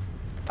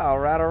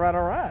 Alright, alright,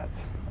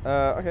 alright.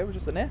 Okay, we're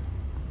just sitting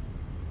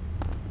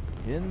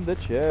there. In the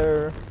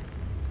chair.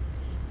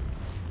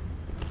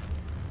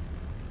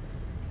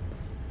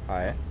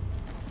 Hi.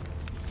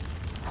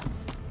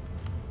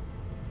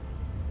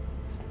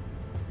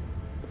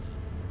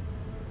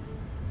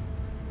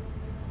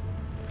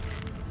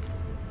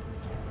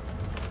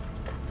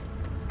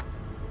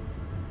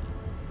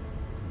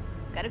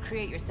 Gotta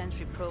create your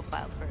sensory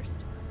profile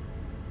first.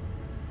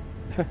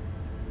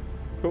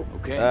 Cool.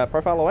 Okay.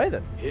 Profile away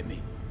then. Hit me.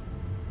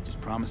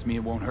 Just promise me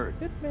it won't hurt.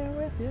 Hit me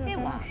with your It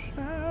won't.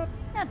 shot.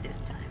 Not this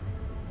time.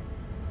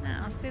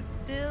 Now sit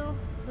still,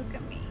 look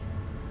at me.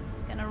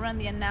 Gonna run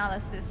the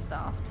analysis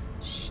soft.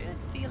 Should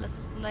feel a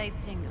slight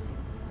tingling.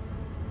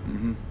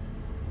 Mm-hmm.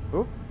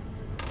 Oop.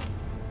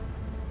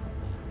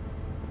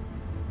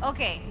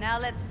 Okay, now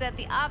let's set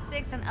the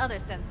optics and other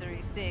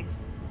sensory sigs.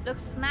 Look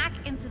smack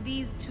into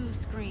these two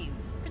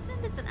screens.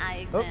 Pretend it's an eye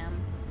exam.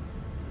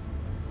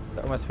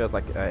 That almost feels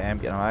like I am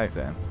getting an eye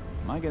exam.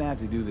 Am I gonna have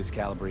to do this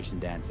calibration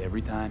dance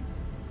every time?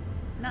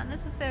 Not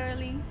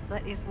necessarily,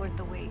 but it's worth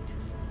the wait.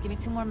 Give me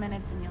 2 more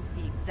minutes and you'll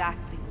see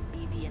exactly what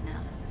BD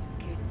analysis is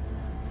capable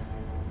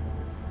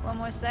of. One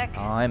more sec.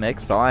 I'm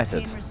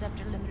excited. Pain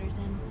receptor limiters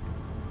in.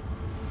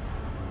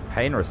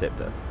 Pain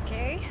receptor.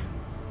 Okay.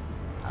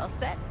 All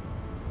set.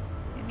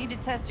 You need to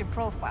test your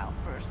profile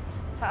first.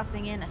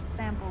 Tossing in a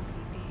sample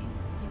BD.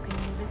 You can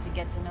use it to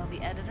get to know the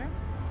editor.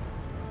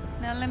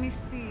 Now let me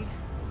see.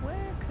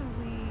 Where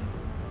could we...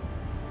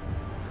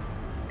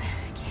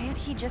 Can't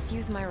he just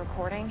use my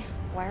recording?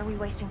 Why are we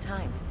wasting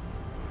time?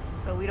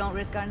 So we don't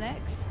risk our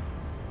necks?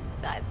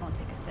 Besides, won't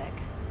take a sec.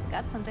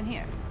 Got something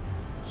here.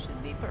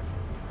 Should be perfect.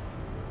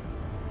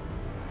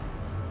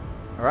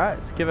 Alright,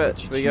 let's give it.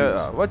 What'd you We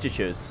go. choose? What'd you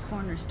choose?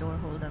 Corner store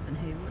hold up in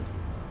Haywood.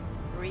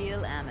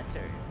 Real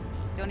amateurs.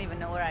 Don't even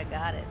know where I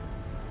got it.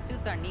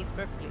 Suits our needs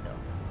perfectly though.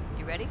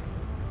 You ready?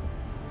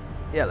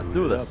 Yeah, let's do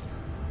Boot it this.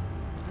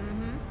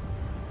 Mm-hmm.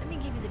 Let me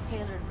give you the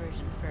tailored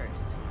version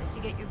first. Let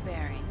you get your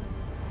bearings.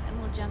 Then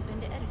we'll jump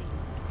into editing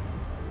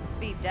mode.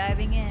 Be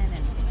diving in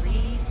 3, 2,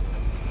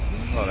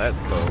 Oh, that's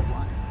cool.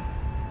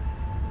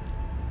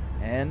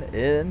 1. And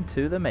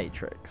into the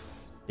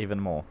Matrix. Even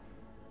more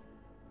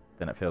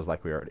than it feels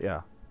like we already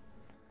are.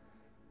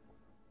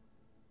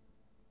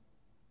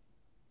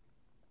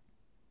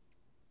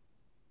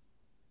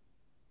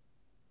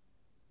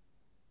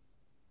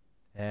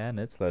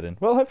 And it's loading.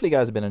 Well, hopefully you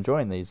guys have been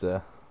enjoying these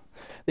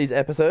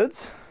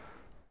episodes.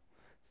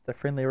 Just a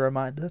friendly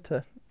reminder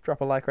to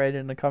drop a like rating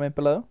and a comment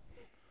below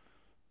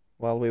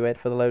while we wait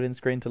for the loading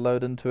screen to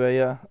load into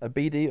a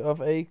BD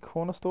of a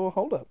corner store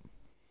holdup.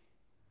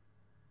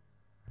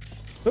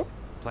 Oh,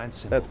 Plan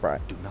simple. that's bright.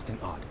 Do nothing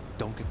odd.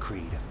 Don't get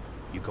creative.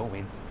 You go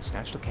in,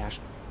 snatch the cash,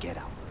 get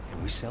out,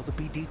 and we sell the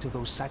BD to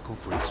those psycho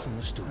freaks from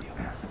the studio.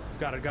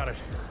 Got it.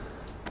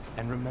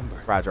 And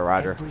remember, Roger.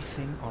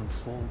 everything on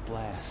full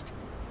blast.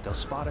 They'll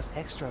spot us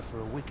extra for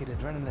a wicked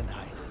adrenaline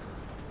high.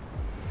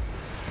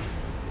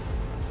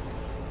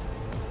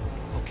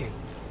 Okay,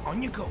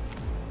 on you go.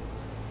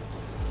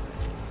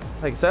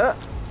 Thank you, sir.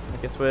 I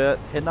guess we're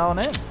heading on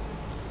in.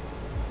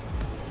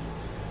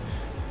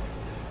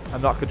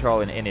 I'm not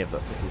controlling any of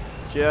this. This is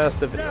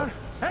just a video. Down,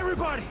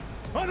 everybody,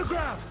 on the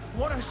ground.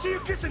 Want to see you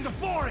kissing the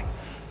flooring.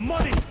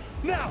 Money,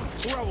 now,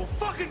 or I will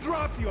fucking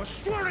drop you. I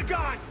swear to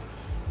God.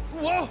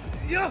 Whoa,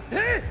 yeah,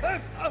 hey,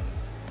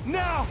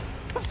 now,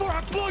 before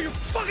I blow your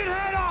fucking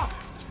head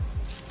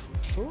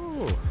off.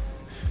 Ooh.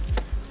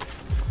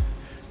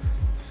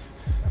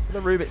 For the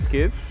Rubik's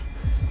Cube.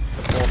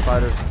 The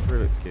 4-sided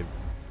Rubik's Cube.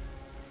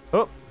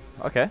 Oh,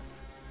 okay.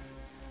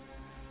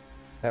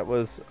 That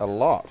was a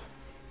lot.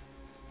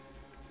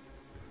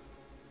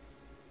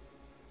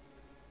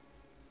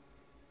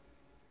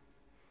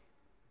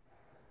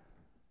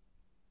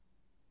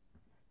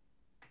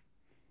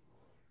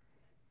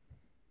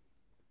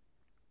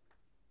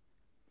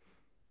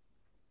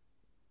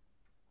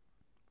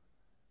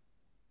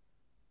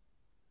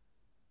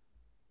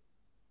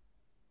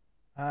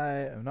 I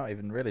am not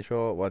even really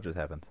sure what just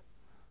happened.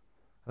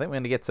 I think we're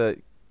going to get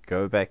to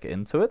go back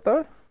into it,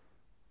 though.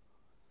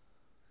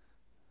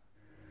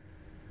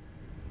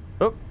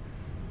 Oh.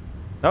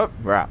 Nope,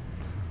 we're out.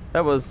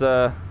 That was,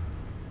 a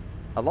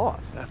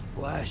lot. That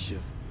flash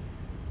of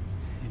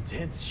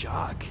intense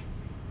shock.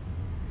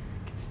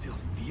 I can still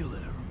feel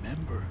it, I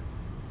remember.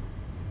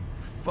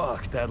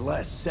 Fuck, that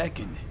last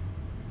second.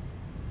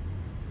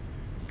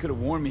 Could have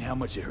warned me how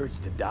much it hurts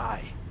to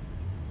die.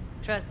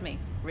 Trust me,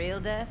 real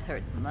death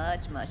hurts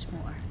much, much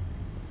more.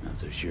 Not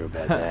so sure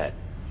about that.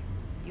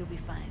 You'll be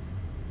fine.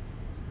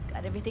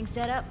 Got everything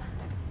set up?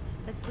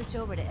 Let's switch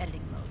over to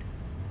editing mode.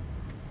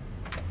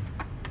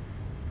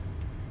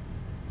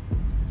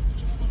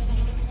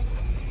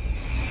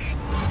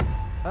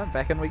 And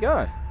back in we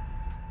go.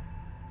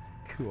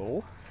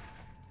 Cool.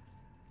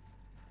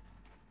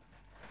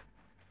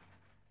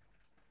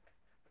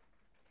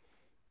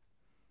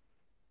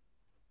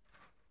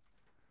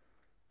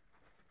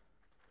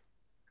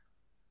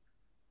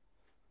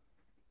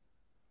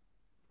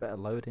 Better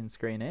loading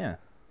screen here.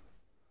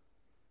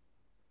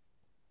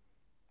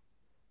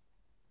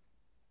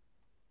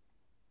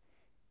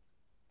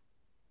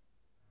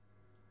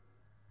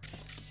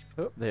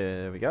 Oh,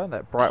 there we go.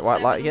 That bright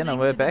white light again, and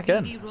we're back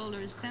in.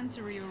 Roller's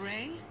sensory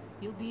array,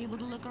 you'll be able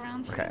to look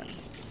around freely.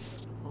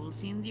 Whole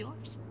scene's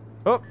yours.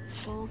 Oh,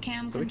 Full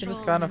cam so we can control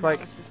just kind of like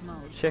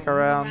mode. check So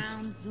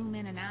around. zoom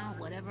in and out,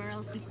 whatever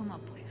else you come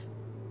up with.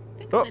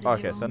 Think Oh, of it as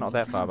okay, your so own not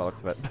that far by the looks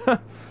of it.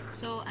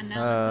 So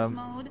analysis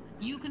mode,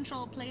 you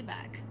control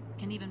playback.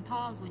 Can even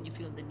pause when you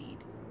feel the need.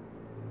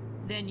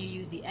 Then you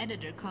use the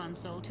editor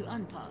console to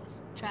unpause.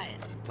 Try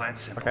it. Plan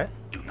simple. Okay,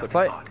 Do so nothing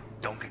play. odd.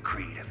 Don't get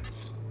creative.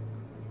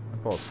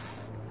 And pause.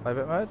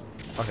 Playback mode.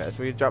 Okay,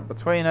 so we jump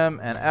between them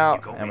and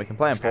out, and we can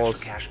play and snatch pause.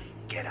 the cash,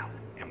 get out,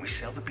 and we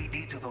sell the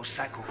BD to those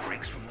psycho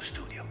freaks from the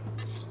studio.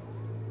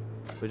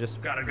 We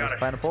just Got it.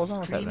 play and pause on.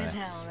 What's Dream happening? as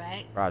hell,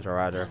 right? Roger.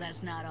 Well,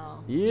 that's not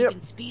all. Yep. You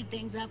can speed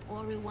things up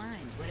or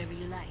rewind, whatever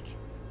you like.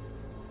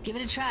 Give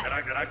it a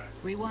try. Good.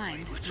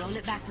 Rewind. Roll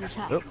it back to the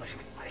top. Oop.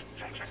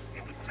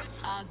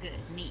 Ah, good.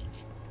 Neat.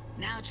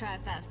 Now try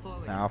fast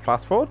forward. Now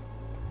fast forward.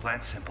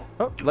 Plan simple.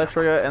 Oh, left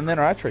trigger and then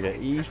right trigger.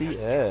 Easy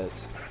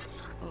as.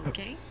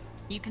 Okay.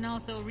 You can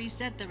also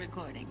reset the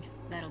recording.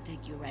 That'll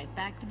take you right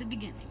back to the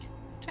beginning.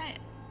 Try it.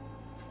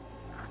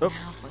 Oop.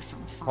 Now for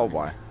some fun. Oh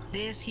boy.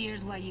 This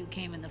here's why you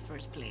came in the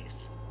first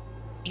place.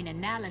 In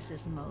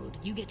analysis mode,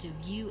 you get to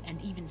view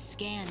and even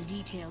scan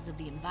details of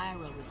the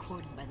enviro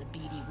recorded by the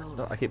BD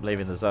roller. Oh, I keep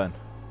leaving the zone.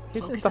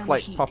 Keep seeing Focus stuff on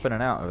like the heat. pop in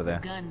and out over The there.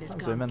 gun this I'll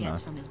guard zoom in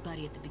gets though. from his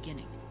buddy at the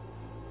beginning.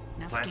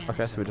 Now Plan- scan.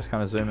 Okay, so we just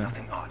kind of zoom in.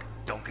 Nothing odd.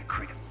 Don't get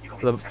creative. You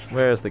So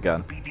where is the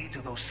gun? BD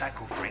to those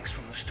psycho freaks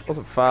from the studio.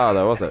 Wasn't far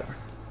though, was it?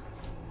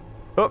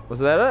 Oh, was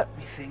that it?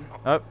 Everything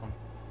Nope. on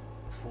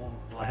full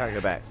I can't go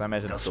blast. back, so I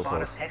imagine They'll it's still spot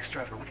paused. us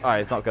extra for Oh,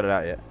 he's not got it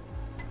out yet.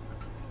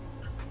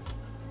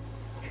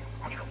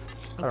 I Okay,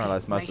 don't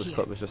realize most right of this here.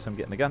 clip was just him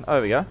getting the gun. Oh,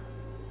 there we go.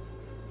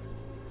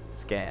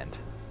 Scanned.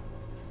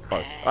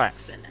 Close. Alright.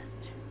 Excellent.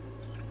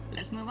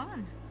 Let's move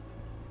on.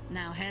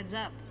 Now heads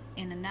up.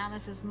 In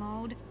analysis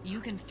mode, you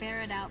can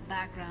ferret out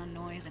background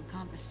noise and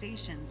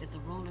conversations if the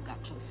roller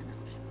got close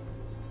enough.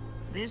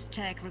 This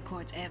tech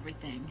records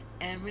everything,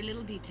 every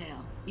little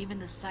detail, even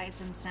the sights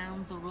and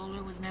sounds the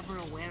roller was never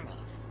aware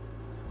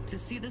of. To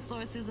see the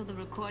sources of the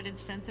recorded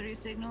sensory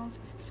signals,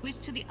 switch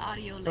to the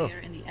audio layer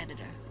in the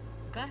editor.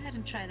 Go ahead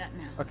and try that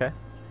now. Okay.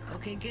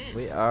 Okay, good.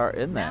 We are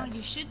in Now that.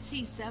 you should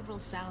see several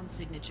sound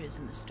signatures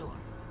in the store.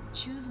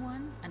 Choose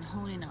one and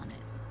hone in on it.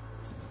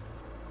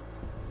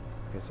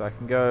 Okay, so I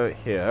can go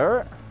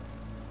here.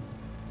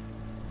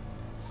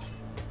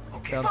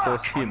 Okay,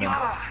 Downstairs human.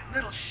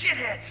 little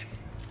shitheads.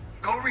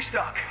 Go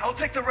restock. I'll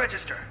take the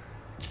register.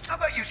 How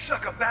about you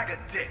suck a bag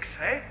of dicks,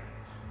 eh?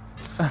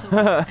 So,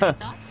 any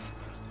thoughts?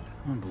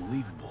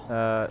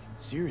 Unbelievable.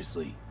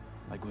 Seriously,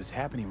 like what's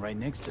happening right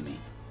next to me.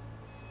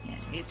 Yeah,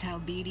 it's how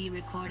BD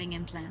recording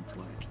implants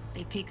work.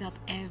 They pick up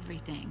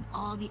everything,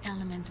 all the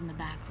elements in the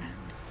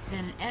background.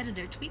 Then an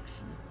editor tweaks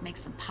them,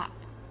 makes them pop.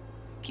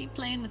 Keep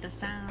playing with the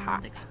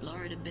sound,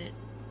 explore it a bit.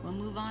 We'll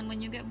move on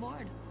when you get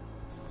bored.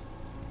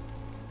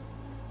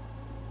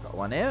 Got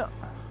one out.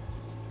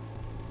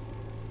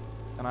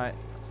 Can I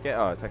scan?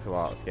 Oh, it takes a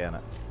while to scan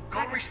it.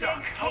 Go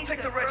restock. I'll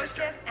take the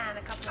register.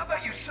 How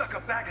about you suck a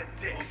bag of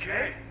dicks,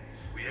 okay?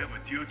 We have a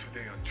deal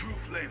today on 2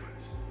 flavors.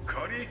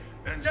 Curry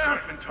and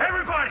surf and turf.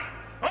 Everybody!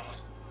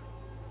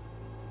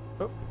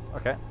 Oh,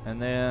 okay.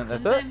 And then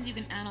that's Sometimes it. you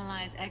can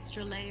analyze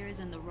extra layers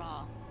in the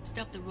raw.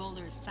 Stuff the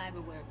roller's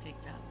cyberware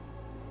picked up.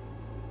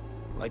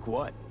 Like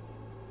what?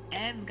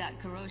 Ev's got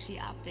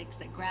Kuroshi optics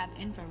that grab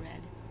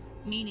infrared,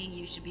 meaning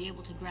you should be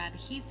able to grab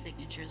heat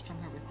signatures from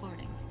her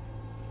recording.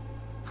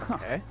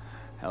 Okay.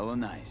 Hella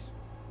nice.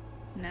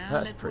 Now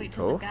That's let's pretty wait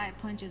till cool. the guy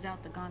punches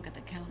out the gonk at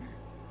the counter.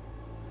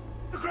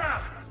 The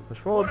ground! Push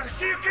I forwards.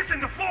 see you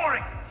kissing the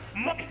flooring!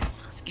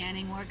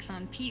 Scanning works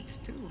on peeps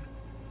too.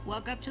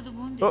 Walk up to the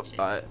wounded Oh, chick.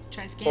 I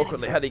Try scanning.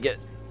 awkwardly. How do you get?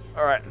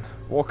 All right.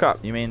 Walk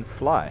up. You mean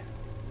fly?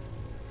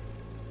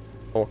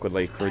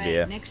 Awkwardly through All the right,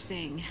 air. next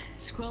thing.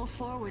 Scroll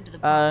forward to the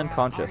part where our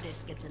Unconscious.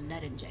 artist gets a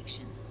lead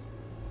injection.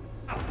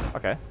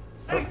 Okay.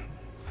 Oh.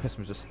 This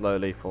was just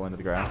slowly falling to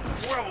the ground.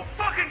 Or I will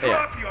fucking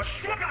Yeah. drop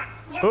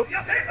you! Oh.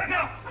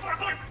 No!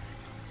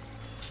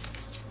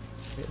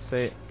 Let's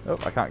see. Oh,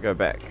 I can't go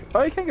back.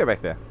 Oh, you can go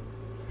back there.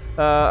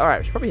 All right.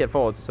 We should probably head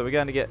forwards. So we're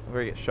going to get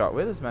shot.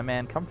 Where does my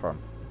man come from?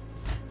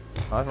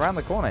 Oh, it's around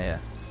the corner here.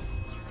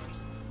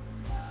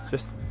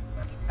 Just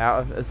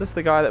out of, is this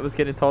the guy that was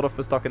getting told off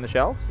for stocking the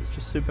shelves? It's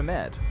just super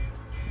mad.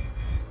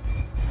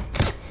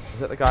 Is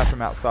that the guy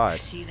from outside?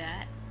 See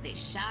that? They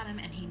shot him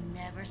and he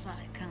never saw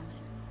it coming.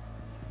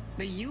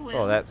 But you will.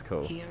 Oh, that's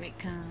cool. Here it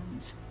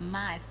comes.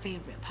 My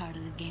favorite part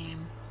of the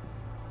game.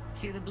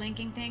 See the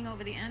blinking thing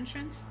over the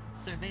entrance?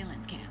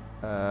 Surveillance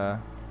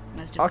cam.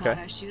 Must have okay. caught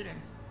our shooter.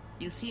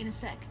 You'll see in a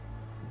sec.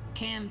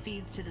 Cam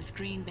feeds to the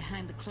screen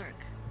behind the clerk.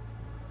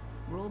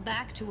 Roll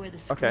back to where the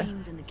Okay.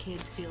 screen's in the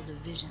kid's field of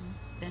vision,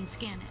 then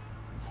scan it.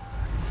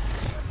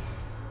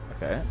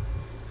 Okay.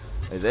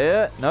 Are you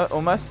there? No,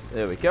 almost.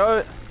 There we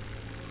go.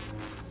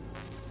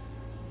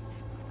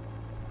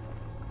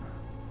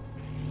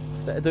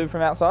 Is that a dude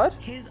from outside?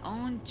 His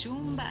own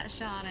Chumba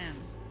shot him.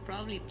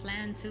 Probably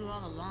planned to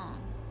all along.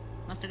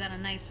 Must have got a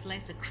nice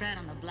slice of cred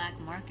on the black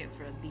market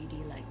for a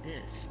BD like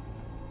this.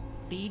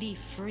 BD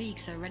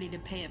freaks are ready to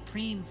pay a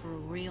preem for a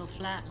real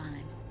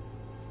flatline.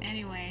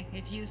 Anyway,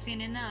 if you've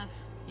seen enough,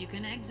 you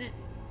can exit.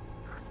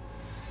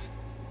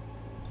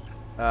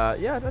 Yeah,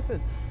 I don't know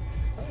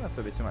if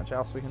there'll be too much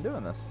else we can do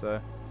in this. So,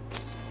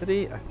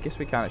 I guess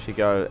we can't actually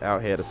go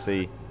out here to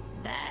see.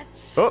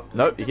 That's Oh,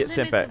 nope, like you the get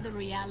sent limits back. of the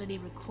reality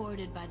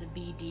recorded by the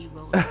BD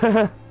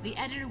roller. The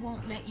editor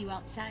won't let you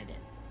outside it.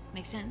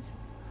 Make sense?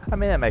 I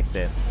mean, that makes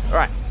sense. All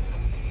right.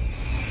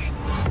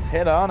 Let's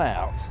head on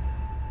out.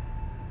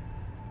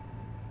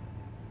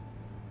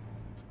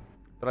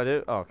 Did I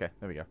do? Oh, okay.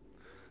 There we go.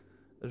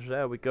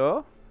 There we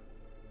go.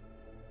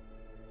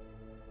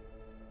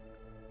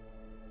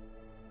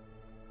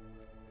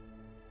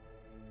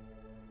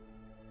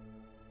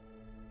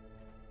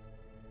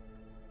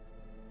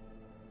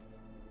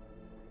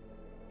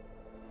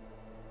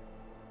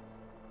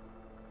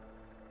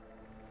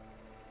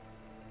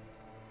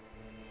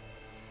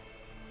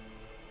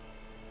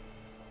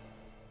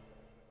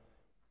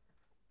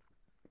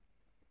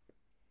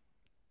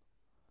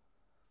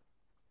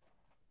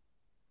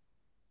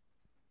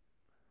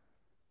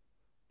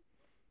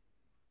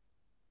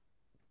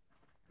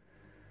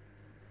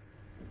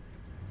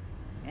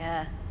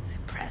 Yeah, it's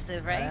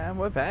impressive, right? And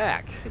we're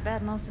back. Too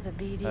bad most of the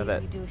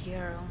BDs we do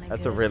here are only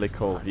That's good a really for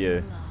cool fun view.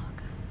 and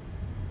log.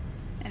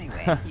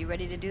 Anyway, you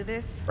ready to do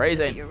this?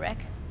 Raising. Get your wreck?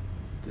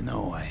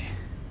 Dunno,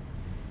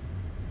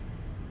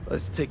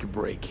 let's take a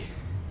break.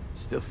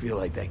 Still feel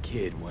like that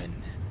kid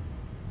when...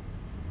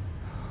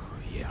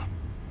 Yeah.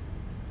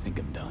 I think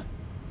I'm done.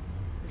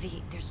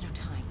 V, there's no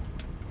time.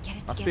 Get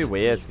it Must together, be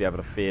weird please. to be able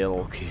to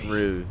feel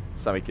through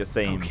something you're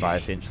seeing by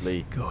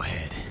essentially Go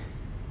ahead.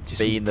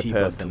 Just being need the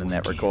T-Bug person to in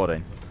that wink in.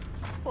 recording.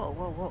 Whoa,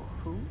 whoa, whoa.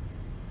 Who?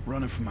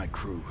 Runner for my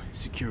crew,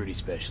 security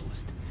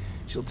specialist.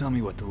 She'll tell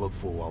me what to look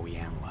for while we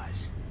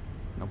analyze.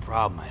 No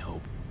problem, I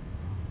hope.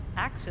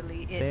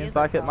 Actually, it Seems is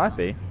like a it might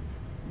problem.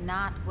 be.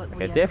 Not what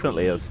we It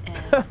definitely agreed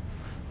is.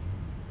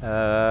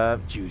 as.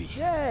 Judy.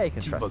 Yeah, you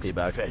can trust T-Bug's a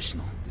T-Bug.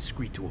 professional,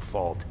 discreet to a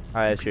fault.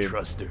 I You can assume.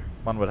 trust her.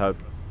 One would hope.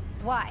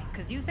 Why?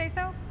 Because you say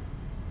so?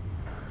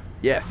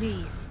 Yes.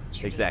 Please,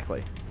 Judy.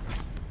 Exactly.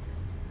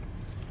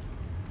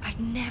 I'd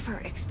never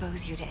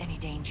expose you to any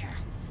danger.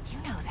 You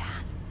know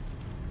that.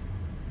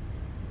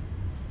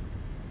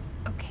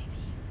 Okay,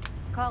 V.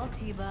 Call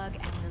T-Bug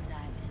and we'll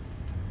dive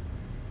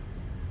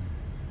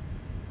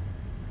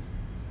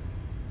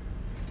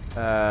in.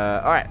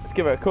 Alright, let's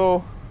give it a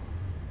call.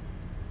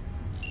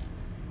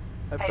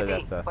 Hopefully Hey, V,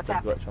 that's a what's good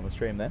happening? glitch on the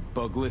stream then.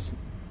 Bug, listen.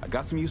 I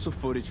got some useful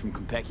footage from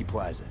Konpeki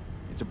Plaza.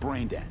 It's a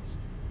brain dance.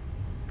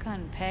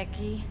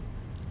 Konpeki?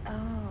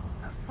 Oh,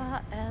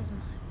 thought as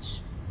much.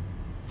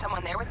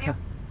 Someone there with you?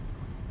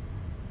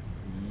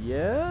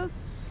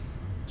 Yes?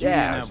 Judy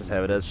and Yeah, that's just how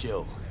it Evelyn, is.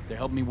 Chill. They're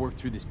helping me work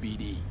through this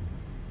BD.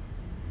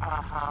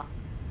 Uh-huh.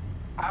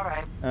 All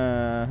right.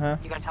 Uh-huh.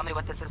 You gonna tell me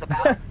what this is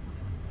about?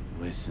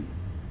 Listen,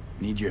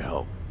 need your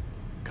help.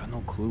 Got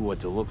no clue what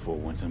to look for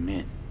once I'm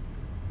in.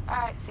 All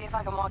right, see if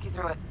I can walk you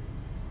through it.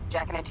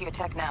 Jacking into your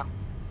tech now.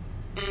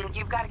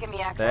 You've got to give me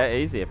access. They're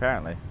easy,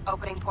 apparently.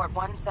 Opening port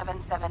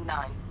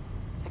 1779.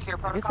 Secure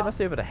protocol. I guess they must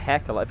be able to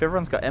hack a lot. If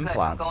everyone's got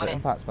implants, going the in.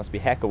 implants must be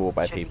hackable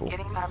by Should people. be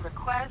getting my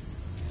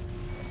request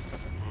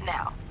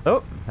now.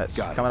 Oh, that's Got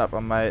just it. coming up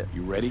on my...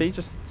 You ready? Is he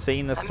just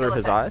seeing this A through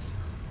his millisecond. eyes?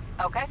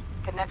 Okay,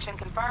 connection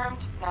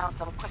confirmed. Now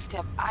some quick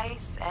tip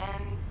ice,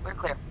 and we're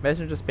clear.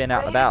 Imagine just being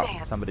out and Ready to about.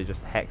 dance. Somebody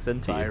just hacks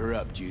into you. Fire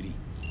up, Judy.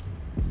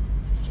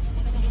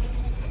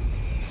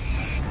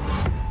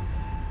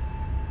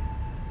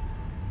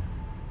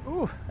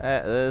 Ooh,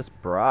 that is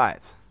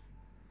bright.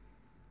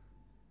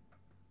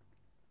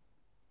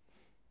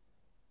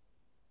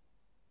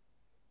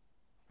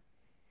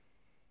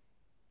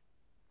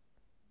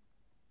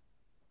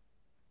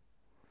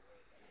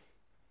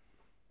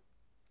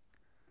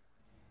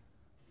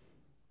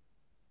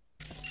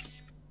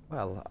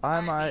 Well,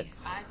 I might...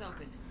 Eyes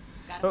open.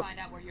 Gotta Oh, find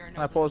out where your can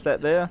I pause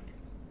that there?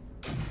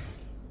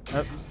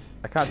 Nope,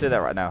 I can't do that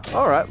right now.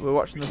 Alright, we're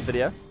watching this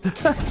video. You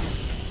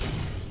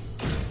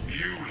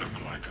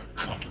look like a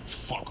cut of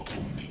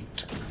fuckable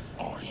meat,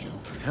 are you?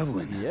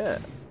 Evelyn. Yeah.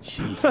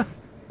 She...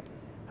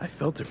 I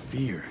felt her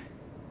fear.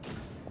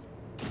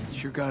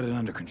 Sure got it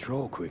under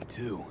control quick,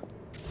 too.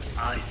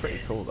 Pretty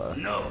cool, though.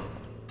 No.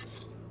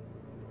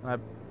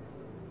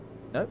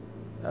 Nope.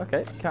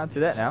 Okay, can't do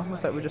that now.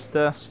 Looks like we're just,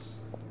 Then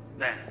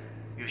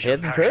you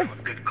should heading perish through. for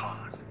a good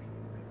cause.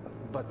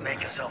 But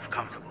make yourself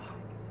comfortable.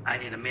 I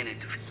need a minute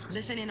to...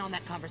 Listen in on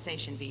that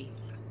conversation, V.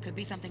 Could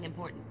be something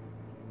important.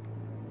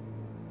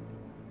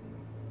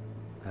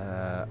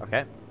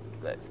 Okay.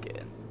 Let's get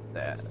in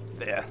there.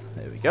 There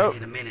we I go.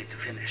 need a minute to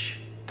finish.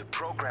 The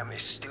program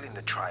is still in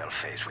the trial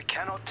phase. We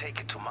cannot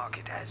take it to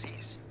market as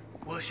is.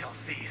 We shall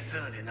see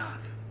soon enough.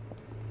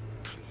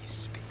 Please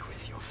speak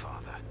with your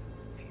father.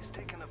 He's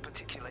taken a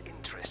particular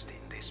interest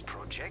in this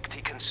project.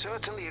 He can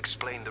certainly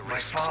explain the My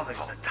risks father's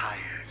involved. a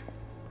tired,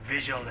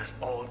 visionless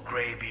old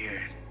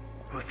graybeard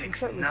who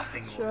thinks Looks like we're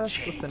nothing will just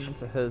change, listening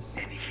to his...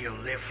 and he'll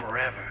live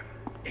forever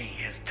in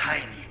his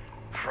tiny,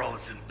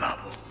 frozen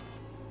bubble.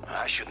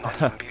 I should not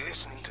even be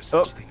listening to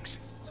such things.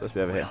 Supposed to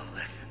be over here. Well,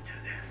 listen to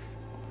this.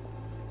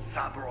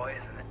 Saburo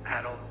is an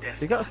adult despot.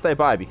 So you gotta stay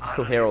by, but you can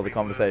still hear all the utterly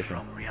conversation.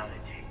 removed from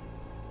reality.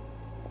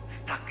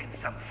 Stuck in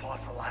some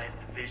fossilized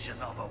vision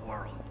of a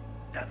world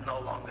that no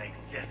longer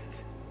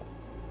exists.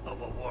 Of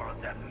a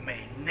world that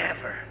may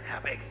never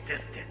have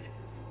existed.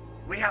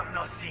 We have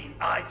not seen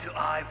eye to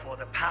eye for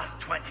the past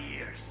 20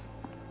 years.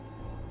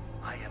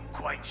 I am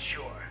quite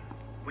sure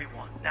we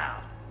want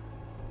now.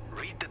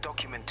 Read the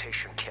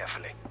documentation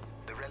carefully.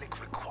 The relic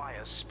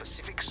requires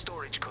specific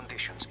storage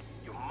conditions.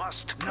 You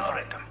must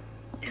provide them.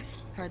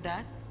 Heard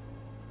that?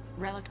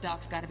 Relic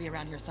docks gotta be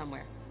around here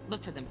somewhere.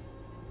 Look for them.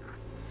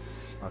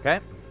 Okay.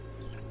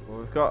 Well,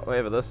 we've got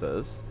whatever this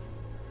is.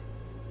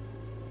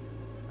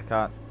 I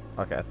can't...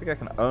 Okay, I think I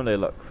can only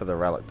look for the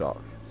relic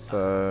dock.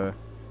 So...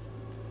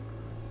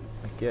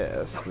 I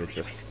guess we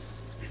just...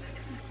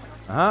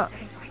 Uh-huh.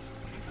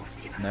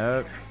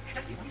 Nope.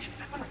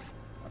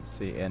 Can't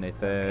see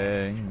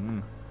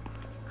anything.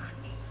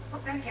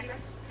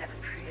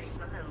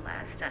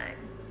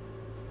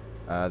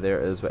 There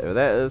is whatever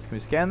that is. Can we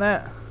scan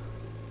that?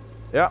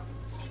 Yeah.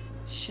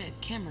 Shit,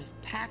 camera's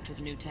packed with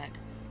new tech.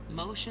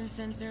 Motion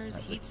sensors,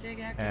 heat sig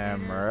activators,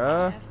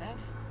 camera. IFF.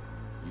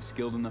 You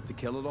skilled enough to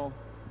kill it all?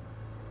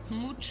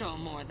 Mucho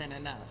more than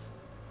enough.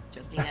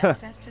 Just need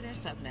access to their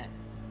subnet.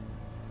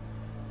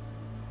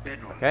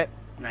 Bedroom. Okay.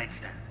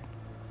 Nightstand.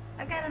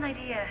 I've got an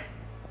idea.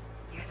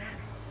 Hear that?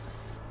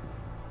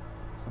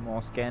 Some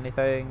more scanny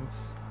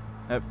things.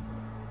 Nope.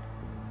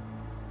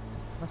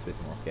 Must be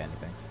some more scanny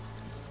things.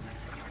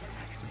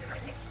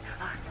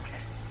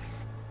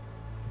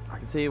 I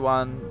can see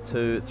 1,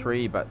 2,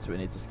 3 butts we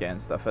need to scan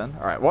stuff in.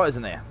 Alright, what is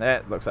in there?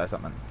 That looks like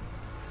something.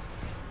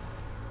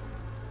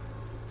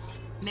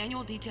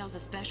 Manual details a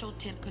special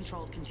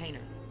temp-controlled container.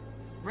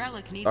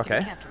 Relic needs to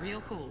be kept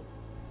real cool.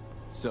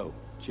 So,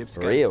 chips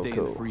gotta Real stay in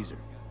cool. the freezer.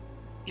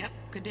 Yep,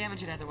 could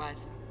damage it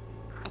otherwise.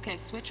 Okay,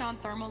 switch on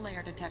thermal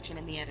layer detection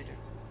in the editor.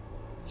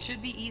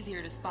 Should be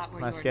easier to spot where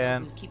Can I you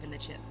scan? know who's keeping the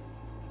chip.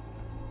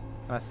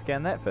 Can I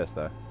scan that first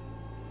though?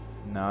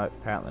 No,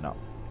 apparently not.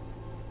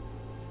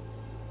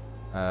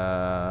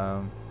 I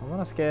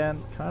want to scan.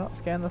 Can I not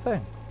scan the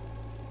thing?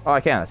 Oh,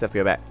 I can. I just have to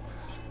go back.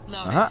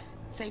 Loaded.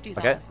 Safety's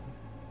Okay. on.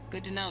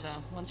 Good to know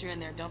though. Once you're in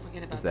there, don't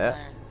forget about Is the that?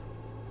 iron.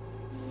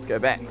 Let's go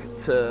back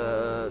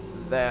to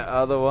that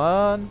other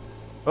one.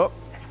 Oh,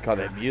 God,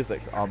 that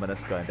music's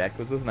ominous going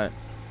backwards, isn't it?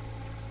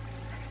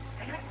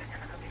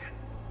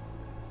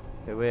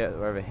 Okay, we're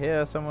over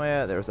here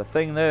somewhere. There's a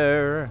thing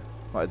there.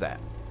 What is that?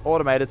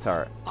 Automated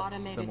turret.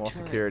 Automated Some more turrets.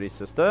 security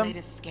system.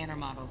 Latest scanner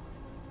model.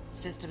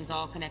 Systems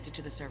all connected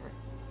to the server.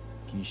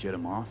 Can you shut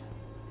them off?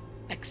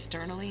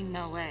 Externally,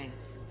 no way.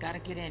 Gotta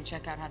get in,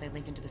 check out how they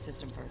link into the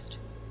system first.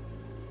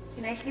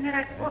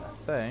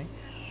 Thing.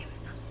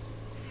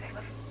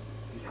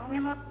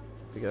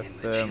 Bigger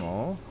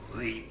thermal.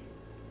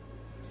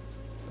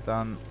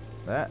 Done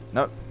that.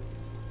 Nope.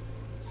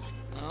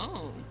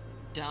 Oh,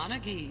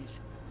 Donaghy's.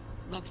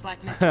 Looks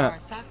like Mr.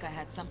 Arasaka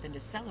had something to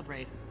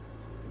celebrate.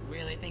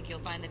 Really think you'll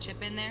find the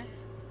chip in there?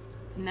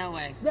 No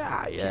way.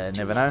 Yeah, Chip's too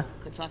never low. know.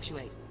 Could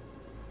fluctuate.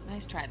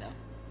 Nice try, though.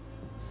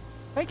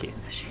 Thank you.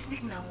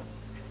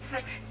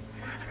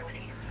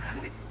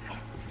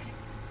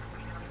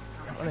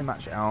 Not really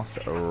much else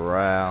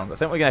around. I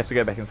think we're gonna have to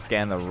go back and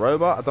scan the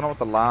robot. I don't know what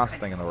the last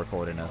thing in the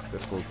recording is.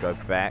 Guess we'll go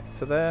back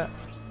to that.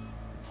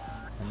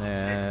 And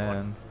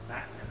then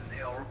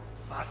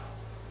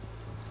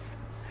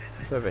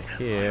it's over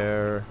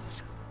here.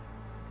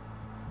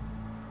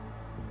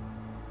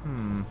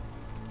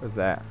 What's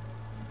that?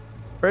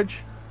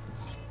 Fridge?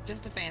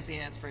 Just a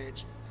fancy-ass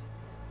fridge.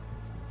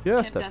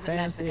 Just Tip a doesn't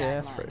match the fancy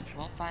ass guidelines. fridge.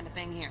 Won't find a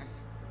thing here.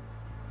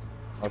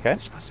 Okay.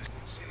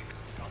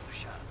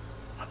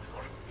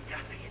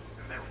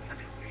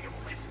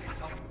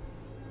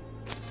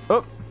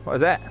 Oh, what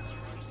is that?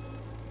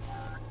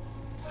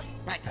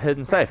 Right. A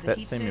hidden safe. The That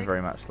heat seemed sig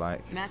very much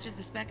like. matches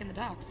the spec in the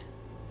docks.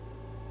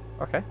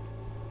 Okay.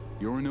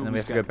 Your then we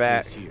have to got go the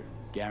back. case here,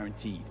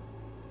 guaranteed.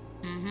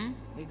 Mm-hmm.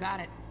 We got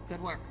it.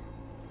 Good work.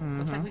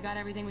 Looks like we got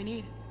everything we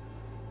need.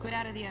 Quit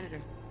out of the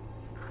editor.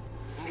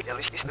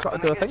 I've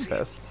got to do a thing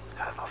first.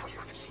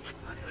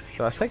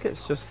 So I think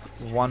it's just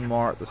one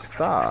more at the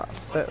start.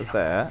 So that is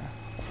that.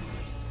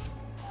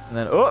 And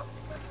then, oh!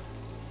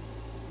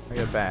 I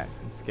go back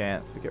and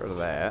scan, so we get rid of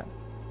that.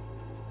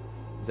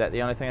 Is that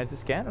the only thing I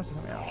just scanned, or is there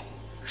something else?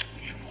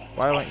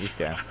 Why won't you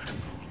scan?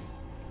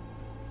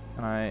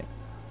 Can I...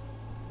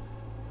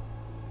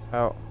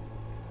 Oh.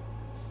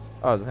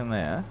 Oh, there's a thing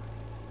there.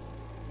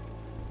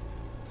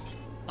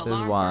 There's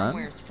Alarm one.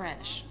 firmware's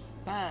fresh,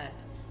 but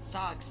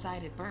saw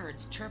excited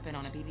birds chirping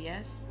on a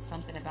BBS.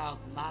 Something about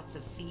lots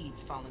of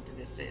seeds falling through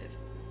this sieve.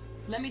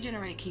 Let me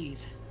generate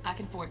keys. I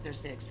can forge their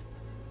SIGs.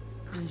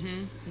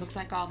 Looks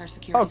like all their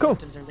security cool.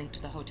 systems are linked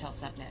to the hotel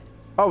subnet.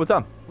 Oh, we're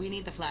done. We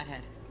need the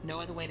flathead. No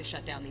other way to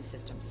shut down these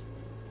systems.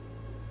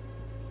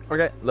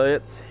 Okay,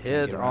 let's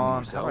head get around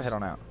on. How do I ourselves? head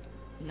on out?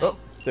 Nope.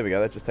 Oh, there we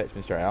go. That just takes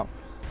me straight out.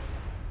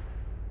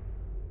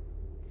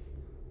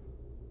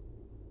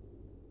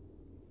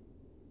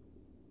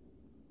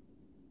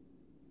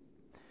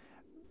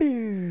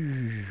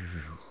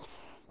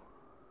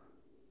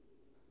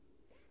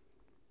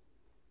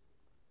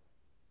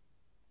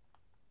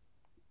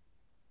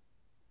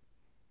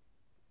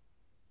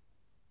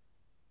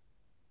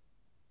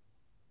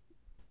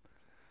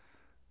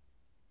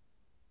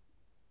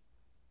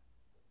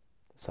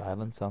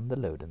 Silence on the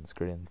loading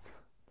screens.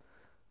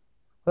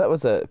 Well, that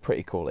was a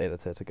pretty cool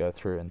editor to go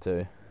through and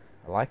do.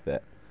 I like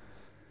that.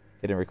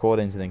 Getting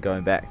recordings and then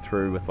going back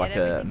through with like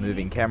a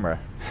moving camera.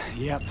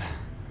 Yep,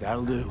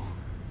 that'll do.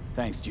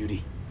 Thanks,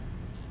 Judy.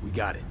 We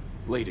got it.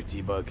 Later,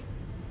 T-Bug.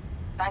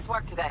 Nice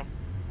work today.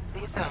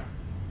 See you soon.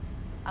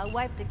 I'll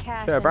wipe the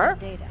cache Sure, and the Bart.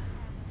 data.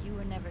 You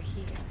were never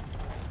here.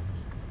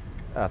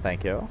 Oh,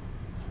 thank you.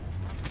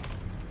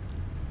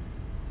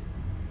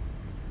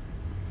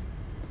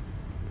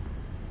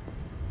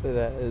 So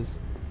that is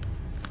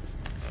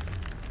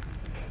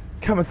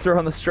coming through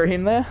on the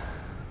stream there.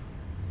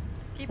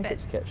 Keep think it.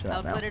 it's catching up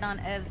I'll now. put it on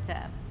Ev's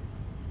tab.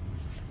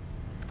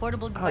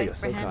 Portable Oh, device you're for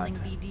so handling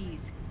kind.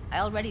 BDs. I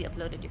already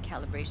uploaded your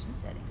calibration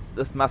settings.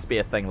 This must be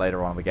a thing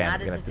later on in the game. Not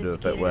We're gonna as have to do a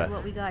bit sophisticated as with.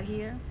 what we got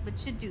here, but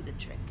should do the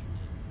trick.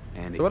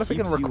 And So what it if we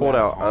can keeps you record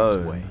out our of harm's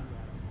own? way.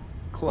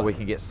 Or we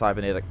can get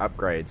cybernetic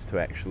upgrades to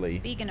actually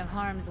Speaking of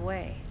harm's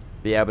way,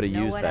 be able to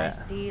know use what that. I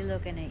see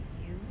looking at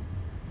you?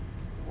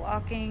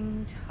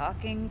 Walking,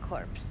 talking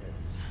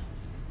corpses.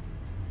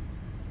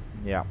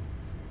 Yeah.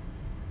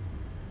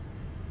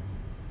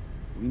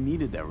 We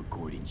needed that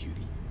recording,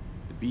 Judy.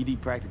 The BD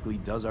practically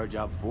does our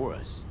job for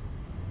us.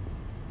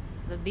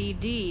 The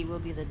BD will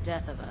be the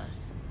death of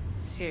us.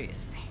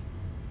 Seriously.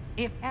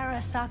 If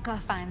Arasaka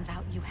finds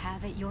out you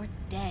have it, you're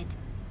dead.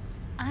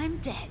 I'm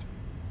dead.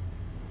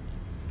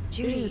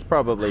 Judy, He's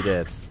probably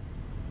relax.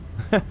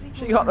 dead.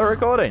 She got the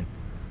recording.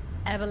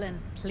 Evelyn,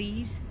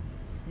 please.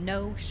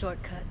 No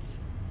shortcuts.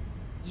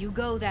 You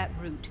go that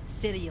route,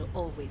 City'll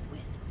always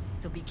win.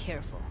 So be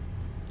careful.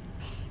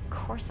 Of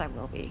course I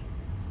will be.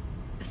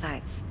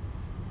 Besides,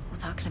 we'll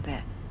talk in a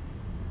bit.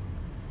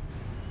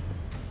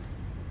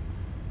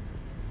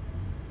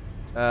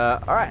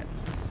 Alright.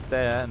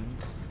 Stand.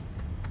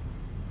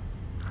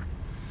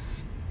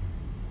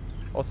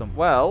 Awesome.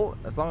 Well,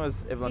 as long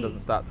as Evelyn Hey,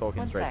 doesn't start talking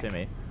one straight sec. to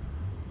me.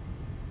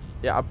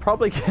 Yeah, I'm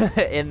probably gonna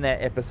end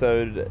that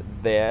episode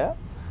there.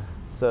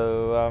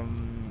 So,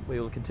 we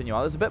will continue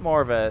on. There's a bit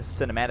more of a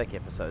cinematic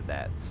episode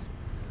that's,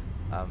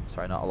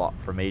 sorry, not a lot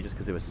from me, just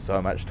because there was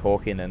so much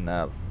talking and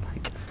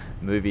like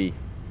movie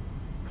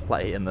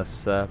play in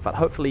this. But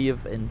hopefully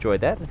you've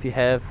enjoyed that. If you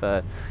have,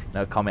 you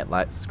know, comment,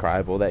 like,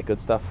 subscribe, all that good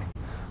stuff.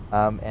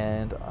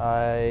 And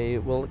I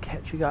will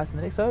catch you guys in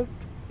the next episode.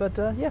 But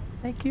yeah,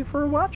 thank you for watching.